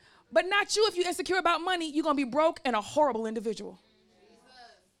 But not you. If you're insecure about money, you're going to be broke and a horrible individual.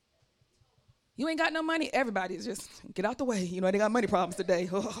 You ain't got no money. Everybody's just get out the way. You know, they got money problems today.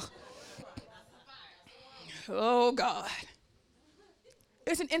 Oh, God.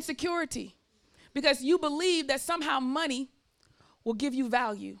 It's an insecurity because you believe that somehow money will give you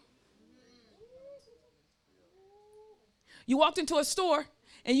value. You walked into a store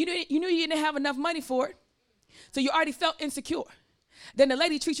and you knew you didn't have enough money for it, so you already felt insecure. Then the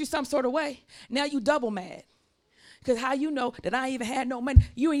lady treats you some sort of way. Now you double mad. Because how you know that I ain't even had no money?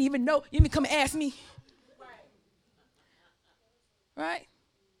 You ain't even know. You even come and ask me. Right?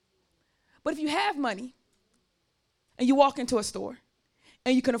 But if you have money and you walk into a store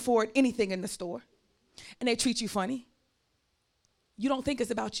and you can afford anything in the store and they treat you funny, you don't think it's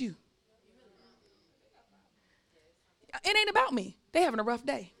about you. It ain't about me. They having a rough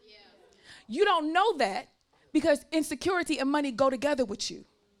day. You don't know that because insecurity and money go together with you.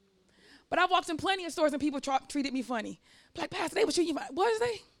 But I've walked in plenty of stores and people treated me funny. Like, Pastor, they were treating you funny. Was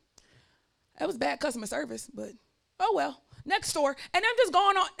they? That was bad customer service, but oh well. Next store. And I'm just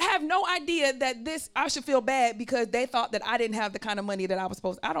going on, have no idea that I should feel bad because they thought that I didn't have the kind of money that I was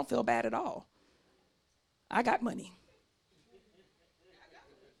supposed to. I don't feel bad at all. I got money.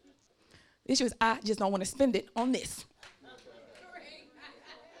 The issue is I just don't want to spend it on this.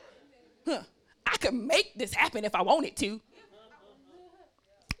 I could make this happen if I wanted to.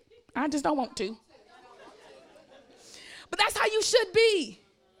 I just don't want to. But that's how you should be.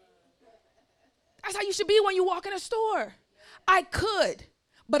 That's how you should be when you walk in a store. I could,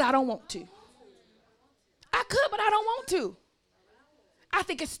 but I don't want to. I could, but I don't want to. I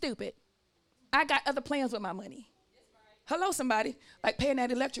think it's stupid. I got other plans with my money. Hello, somebody. Like paying that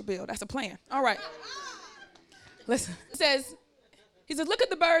electric bill. That's a plan. All right. Listen. He says, look at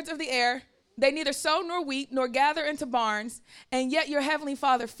the birds of the air. They neither sow nor reap nor gather into barns, and yet your heavenly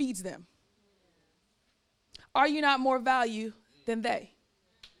Father feeds them. Are you not more value than they?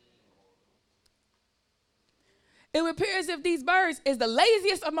 It would appear as if these birds is the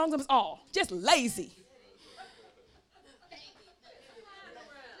laziest among them all. Just lazy.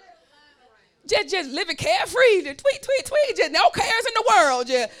 Just living carefree. Tweet. Just no cares in the world.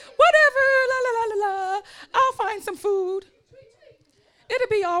 Just whatever. La. I'll find some food. It'll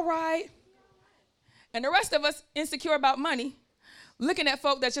be all right. And the rest of us insecure about money, looking at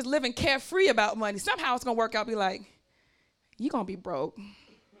folk that's just living carefree about money. Somehow it's going to work out. Be like, you're going to be broke.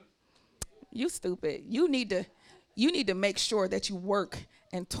 You stupid. You need to make sure that you work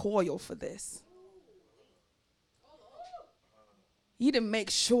and toil for this. You need to make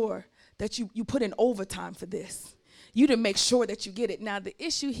sure that you put in overtime for this. You need to make sure that you get it. Now, the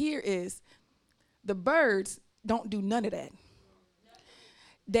issue here is the birds don't do none of that.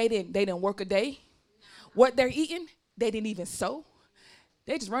 They didn't work a day. What they're eating, they didn't even sow.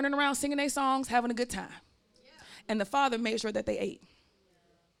 They just running around singing their songs, having a good time. And the Father made sure that they ate.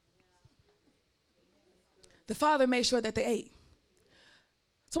 The Father made sure that they ate.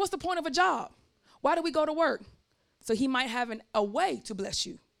 So what's the point of a job? Why do we go to work? So he might have a way to bless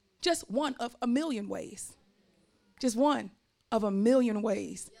you. Just one of a million ways. Just one of a million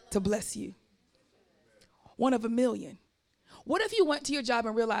ways to bless you. One of a million. What if you went to your job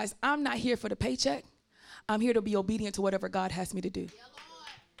and realized, I'm not here for the paycheck. I'm here to be obedient to whatever God has me to do.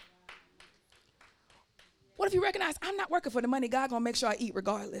 What if you recognize I'm not working for the money? God gonna make sure I eat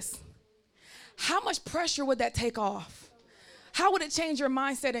regardless. How much pressure would that take off? How would it change your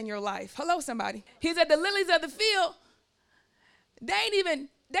mindset in your life? Hello, somebody. He said the lilies of the field, they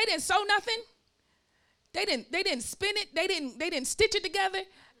didn't sow nothing. They didn't spin it. They didn't stitch it together,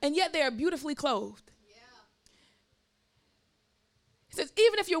 and yet they are beautifully clothed. He says,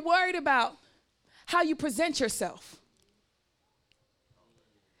 even if you're worried about how you present yourself,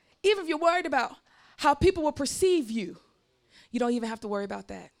 even if you're worried about how people will perceive you, you don't even have to worry about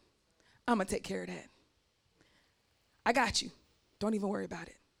that. I'm going to take care of that. I got you. Don't even worry about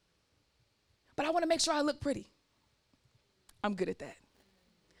it. But I want to make sure I look pretty. I'm good at that.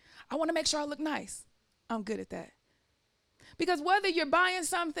 I want to make sure I look nice. I'm good at that. Because whether you're buying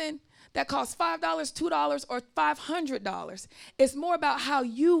something that costs $5, $2, or $500, it's more about how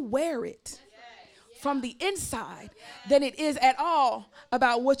you wear it from the inside than it is at all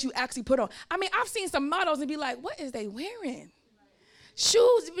about what you actually put on. I mean, I've seen some models and be like, what is they wearing?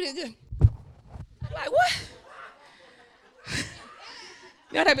 Shoes. Like, what?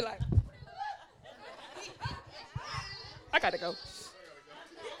 You know, they'd be like, I gotta go.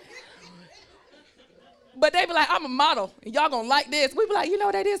 But they be like, I'm a model, and y'all gonna like this. We be like, you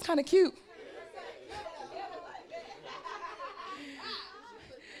know, that is kind of cute.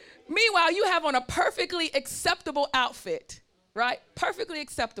 Meanwhile, you have on a perfectly acceptable outfit, right? Perfectly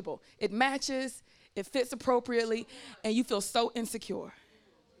acceptable. It matches, it fits appropriately, and you feel so insecure.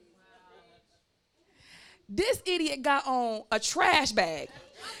 This idiot got on a trash bag,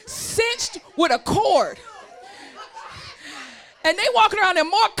 cinched with a cord. And they walking around in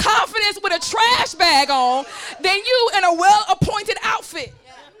more confidence with a trash bag on than you in a well-appointed outfit.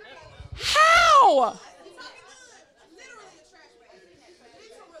 How?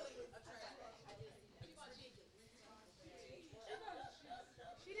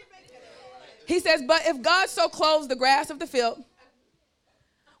 He says, but if God so clothes the grass of the field,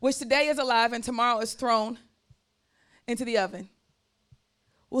 which today is alive and tomorrow is thrown into the oven,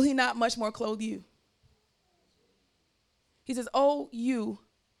 will he not much more clothe you? He says, oh, you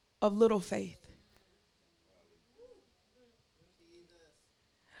of little faith.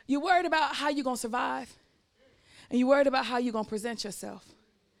 You're worried about how you're going to survive, and you're worried about how you're going to present yourself.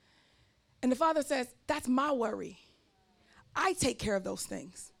 And the Father says, that's my worry. I take care of those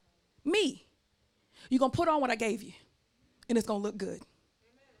things. Me. You're going to put on what I gave you, and it's going to look good.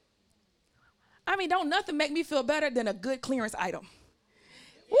 I mean, don't nothing make me feel better than a good clearance item.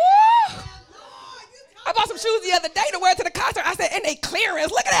 Woo! I bought some shoes the other day to wear to the concert. I said, and they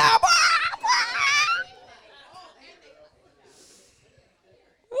clearance. Look at that.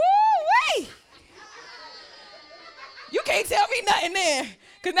 Woo-wee. You can't tell me nothing then,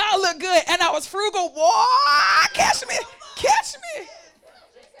 because now I look good, and I was frugal. Whoa, catch me. Catch me.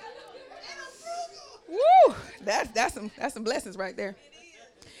 Woo, that's some blessings right there.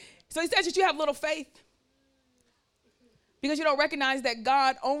 So he says that you have little faith because you don't recognize that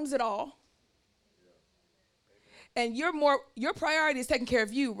God owns it all. And your priority is taking care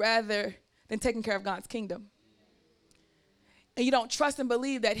of you rather than taking care of God's kingdom. And you don't trust and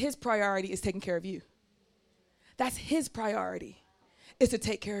believe that his priority is taking care of you. That's his priority, is to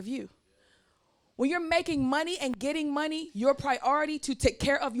take care of you. When you're making money and getting money, your priority to take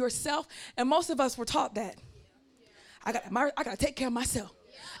care of yourself, and most of us were taught that. I got to take care of myself.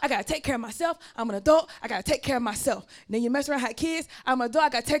 I got to take care of myself. I'm an adult. I got to take care of myself. And then you mess around, have kids. I'm an adult. I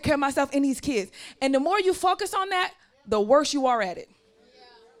got to take care of myself and these kids. And the more you focus on that, the worse you are at it.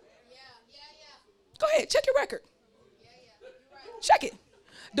 Go ahead. Check your record. Check it.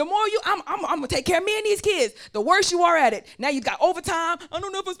 The more I'm going to take care of me and these kids, the worse you are at it. Now you got overtime. I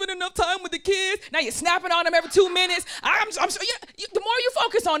don't know if I spend enough time with the kids. Now you're snapping on them every 2 minutes. I'm sure the more you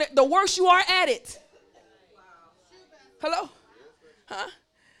focus on it, the worse you are at it. Hello? Huh?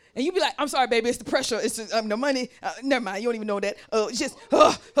 And you be like, I'm sorry, baby, it's the pressure. It's just, the money. Never mind, you don't even know that. It's just,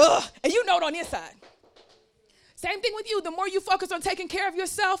 and you know it on the inside. Same thing with you. The more you focus on taking care of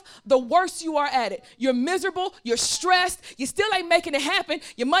yourself, the worse you are at it. You're miserable. You're stressed. You still ain't making it happen.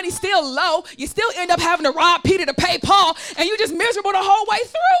 Your money's still low. You still end up having to rob Peter to pay Paul, and you're just miserable the whole way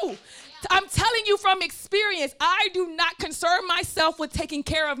through. I'm telling you from experience, I do not concern myself with taking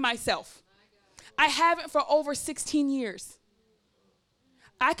care of myself. I haven't for over 16 years.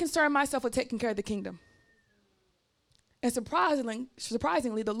 I concern myself with taking care of the kingdom. And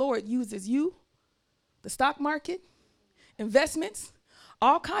surprisingly, the Lord uses you, the stock market, investments,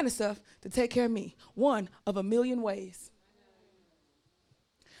 all kind of stuff to take care of me. One of a million ways.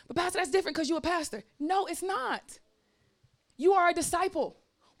 But Pastor, that's different because you're a pastor. No, it's not. You are a disciple.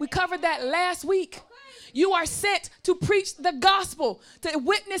 We covered that last week. You are sent to preach the gospel, to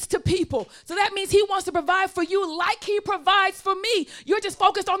witness to people. So that means he wants to provide for you like he provides for me. You're just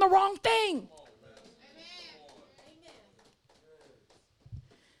focused on the wrong thing.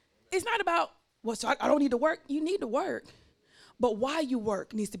 It's not about, well, so I don't need to work. You need to work. But why you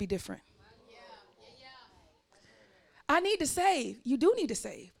work needs to be different. I need to save. You do need to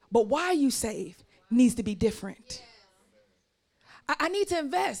save. But why you save needs to be different. I need to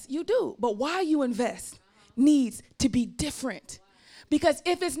invest. You do. But why you invest needs to be different. Because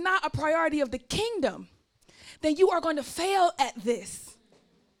if it's not a priority of the kingdom, then you are going to fail at this.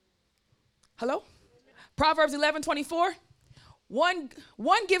 Hello? Proverbs 11:24. One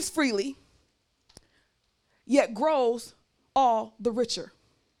gives freely, yet grows all the richer.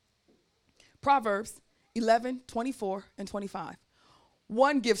 Proverbs 11:24 and 25.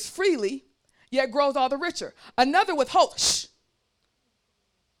 One gives freely, yet grows all the richer. Another withholds.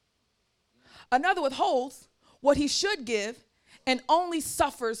 Another withholds what he should give and only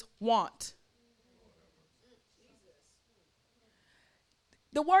suffers want.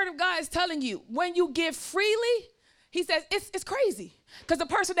 The word of God is telling you, when you give freely, he says it's crazy. Because the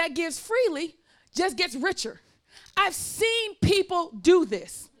person that gives freely just gets richer. I've seen people do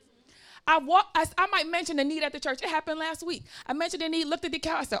this. I might mention the need at the church. It happened last week. I mentioned the need, looked at the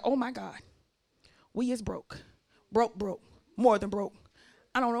account. I said, oh my God, we is broke. Broke. More than broke.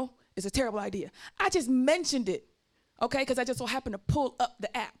 I don't know. It's a terrible idea. I just mentioned it, okay, because I just so happened to pull up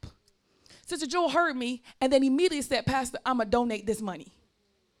the app. Sister Jewel heard me and then immediately said, Pastor, I'm going to donate this money.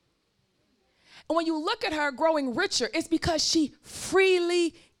 And when you look at her growing richer, it's because she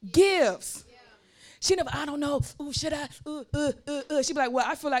freely gives. Yeah. She never, I don't know, ooh, should I? She'd be like, well,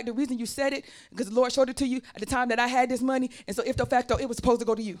 I feel like the reason you said it, because the Lord showed it to you at the time that I had this money, and so if de facto, it was supposed to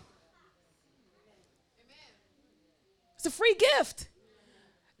go to you. Amen. It's a free gift.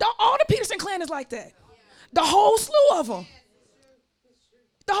 All the Peterson clan is like that. The whole slew of them.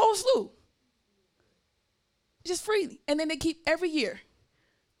 The whole slew. Just freely. And then they keep every year.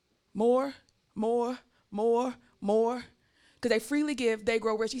 More. Because they freely give, they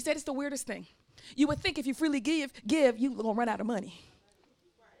grow rich. He said it's the weirdest thing. You would think if you freely give, you're going to run out of money.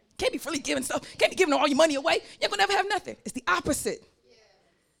 Can't be freely giving stuff. Can't be giving all your money away. You're going to never have nothing. It's the opposite.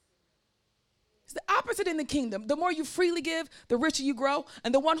 It's the opposite in the kingdom. The more you freely give, the richer you grow.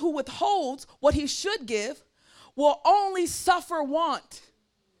 And the one who withholds what he should give will only suffer want.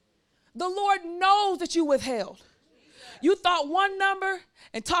 The Lord knows that you withheld. You thought one number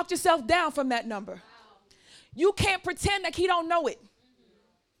and talked yourself down from that number. You can't pretend like he don't know it.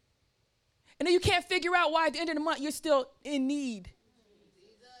 And then you can't figure out why at the end of the month you're still in need.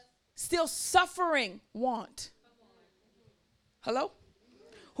 Still suffering want. Hello?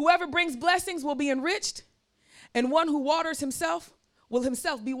 Whoever brings blessings will be enriched, and one who waters himself will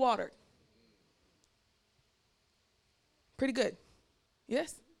himself be watered. Pretty good.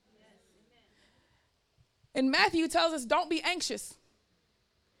 Yes? And Matthew tells us, don't be anxious.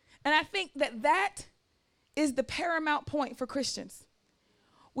 And I think that is the paramount point for Christians.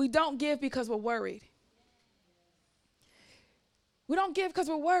 We don't give because we're worried. We don't give because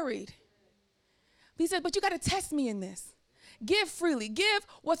we're worried. He said, but you got to test me in this. Give freely. Give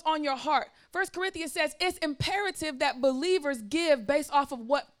what's on your heart. 1 Corinthians says it's imperative that believers give based off of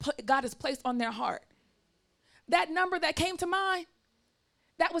what God has placed on their heart. That number that came to mind,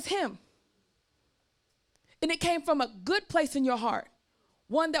 that was him. And it came from a good place in your heart,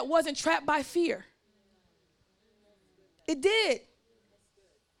 one that wasn't trapped by fear. It did.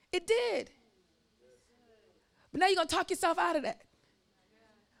 It did. But now you're going to talk yourself out of that.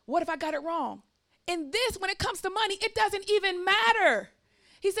 What if I got it wrong? In this, when it comes to money, it doesn't even matter.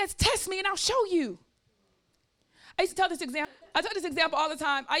 He says, test me and I'll show you. I used to tell this example. I tell this example all the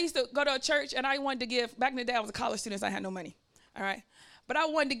time. I used to go to a church and I wanted to give, back in the day I was a college student, so I had no money. All right. But I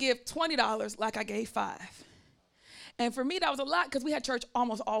wanted to give $20 like I gave $5. And for me, that was a lot because we had church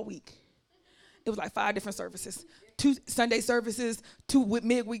almost all week. It was like 5 different services, 2 Sunday services, 2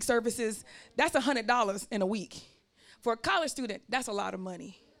 midweek services. That's $100 in a week. For a college student, that's a lot of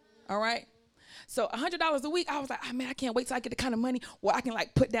money. All right. So $100 a week, I was like, oh, man, I can't wait till I get the kind of money where I can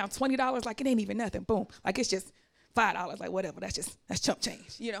like put down $20. Like it ain't even nothing. Boom. Like it's just $5. Like whatever. That's chump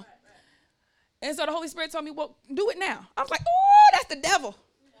change, you know. And so the Holy Spirit told me, well, do it now. I was like, oh, that's the devil.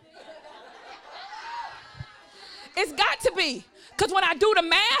 It's got to be. Because when I do the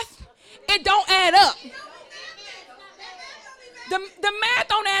math, it don't add up. The math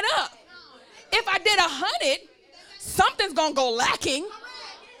don't add up. If I did 100, something's going to go lacking.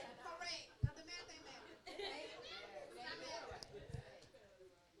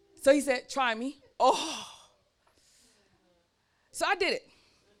 So he said, try me. Oh. So I did it.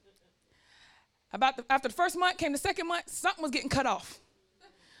 After the first month, came the second month, something was getting cut off.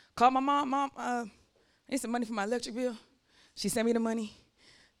 Called my mom. I need some money for my electric bill. She sent me the money.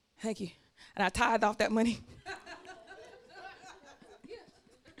 Thank you. And I tithed off that money.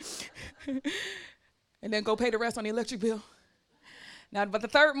 And then go pay the rest on the electric bill. Now, but the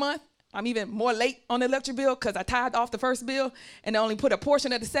third month, I'm even more late on the electric bill because I tithed off the first bill and only put a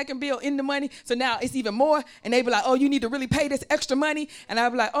portion of the second bill in the money. So now it's even more. And they be like, oh, you need to really pay this extra money. And I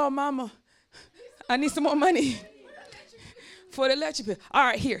be like, oh, mama, I need some more money for the electric bill. All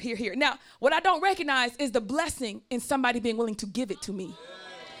right, here. Now, what I don't recognize is the blessing in somebody being willing to give it to me.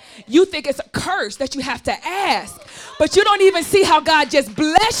 You think it's a curse that you have to ask, but you don't even see how God just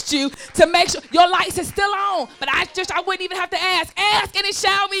blessed you to make sure your lights are still on. But I wouldn't even have to ask. Ask and it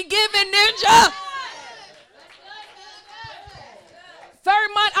shall be given, ninja. Third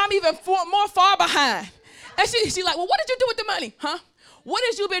month, I'm even more far behind. And she like, well, what did you do with the money? Huh? What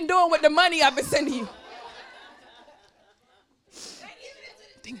have you been doing with the money I've been sending you?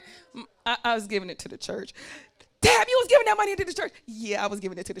 I was giving it to the church. Damn, you was giving that money to the church. Yeah, I was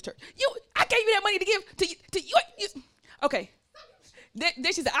giving it to the church. I gave you that money to give to you. Okay. Then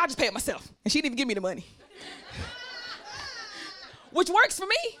she said, I'll just pay it myself. And she didn't even give me the money. Which works for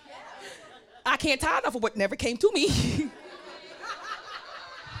me. I can't tithe off of what never came to me.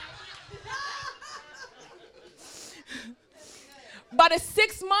 By the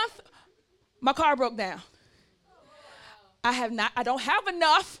 6th month, my car broke down. I don't have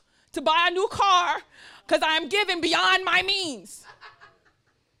enough to buy a new car because I am giving beyond my means.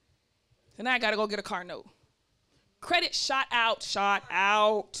 So now I got to go get a car note. Credit shot out.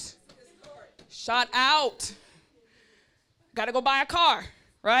 Got to go buy a car,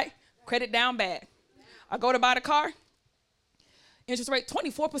 right? Credit down bad. I go to buy the car. Interest rate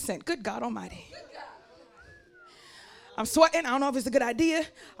 24%. Good God Almighty. I'm sweating. I don't know if it's a good idea.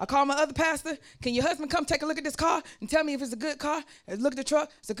 I call my other pastor. Can your husband come take a look at this car and tell me if it's a good car? And look at the truck.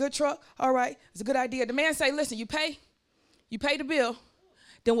 It's a good truck. All right. It's a good idea. The man say, listen, you pay the bill,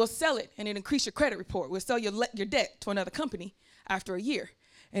 then we'll sell it and it increase your credit report. We'll sell your debt to another company after a year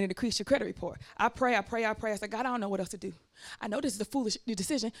and it increase your credit report. I pray. I said, God, I don't know what else to do. I know this is a foolish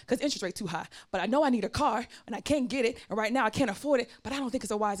decision because interest rate too high, but I know I need a car and I can't get it. And right now I can't afford it, but I don't think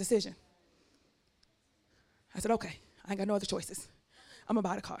it's a wise decision. I said, okay. I ain't got no other choices. I'm going to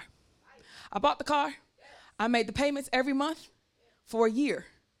buy the car. I bought the car. I made the payments every month for a year,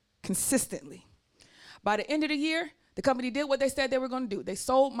 consistently. By the end of the year, the company did what they said they were going to do. They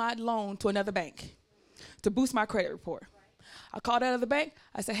sold my loan to another bank to boost my credit report. I called that other bank.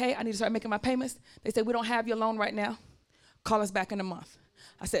 I said, hey, I need to start making my payments. They said, we don't have your loan right now. Call us back in a month.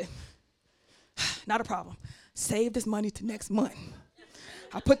 I said, not a problem. Save this money to next month.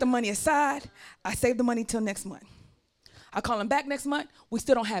 I put the money aside. I saved the money till next month. I call them back next month. We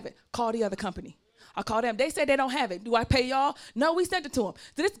still don't have it. Call the other company. I call them. They said they don't have it. Do I pay y'all? No, we sent it to them.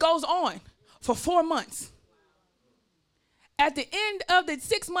 So this goes on for 4 months. At the end of the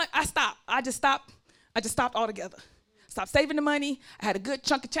 6th month, I stopped. I just stopped altogether. Stopped saving the money. I had a good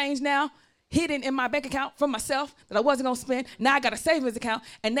chunk of change now hidden in my bank account for myself that I wasn't going to spend. Now I got a savings account,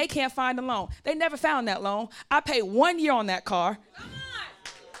 and they can't find the loan. They never found that loan. I paid 1 year on that car.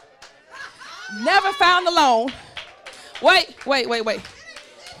 Never found the loan. Wait.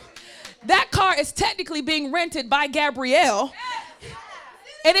 That car is technically being rented by Gabrielle.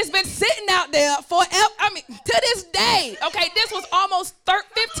 And it's been sitting out there forever. I mean, to this day. Okay, this was almost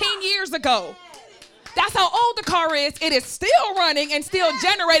 15 years ago. That's how old the car is. It is still running and still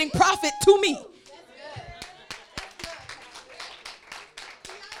generating profit to me.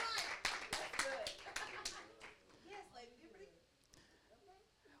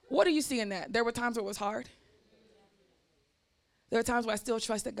 What do you see in that? There were times where it was hard. There are times where I still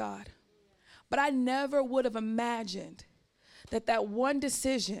trusted God. But I never would have imagined that one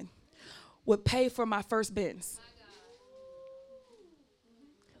decision would pay for my first Benz.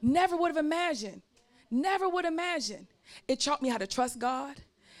 Never would have imagined. Never would imagine. It taught me how to trust God.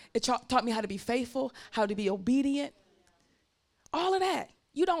 It taught me how to be faithful, how to be obedient. All of that.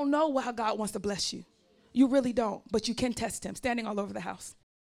 You don't know how God wants to bless you. You really don't, but you can test him, standing all over the house.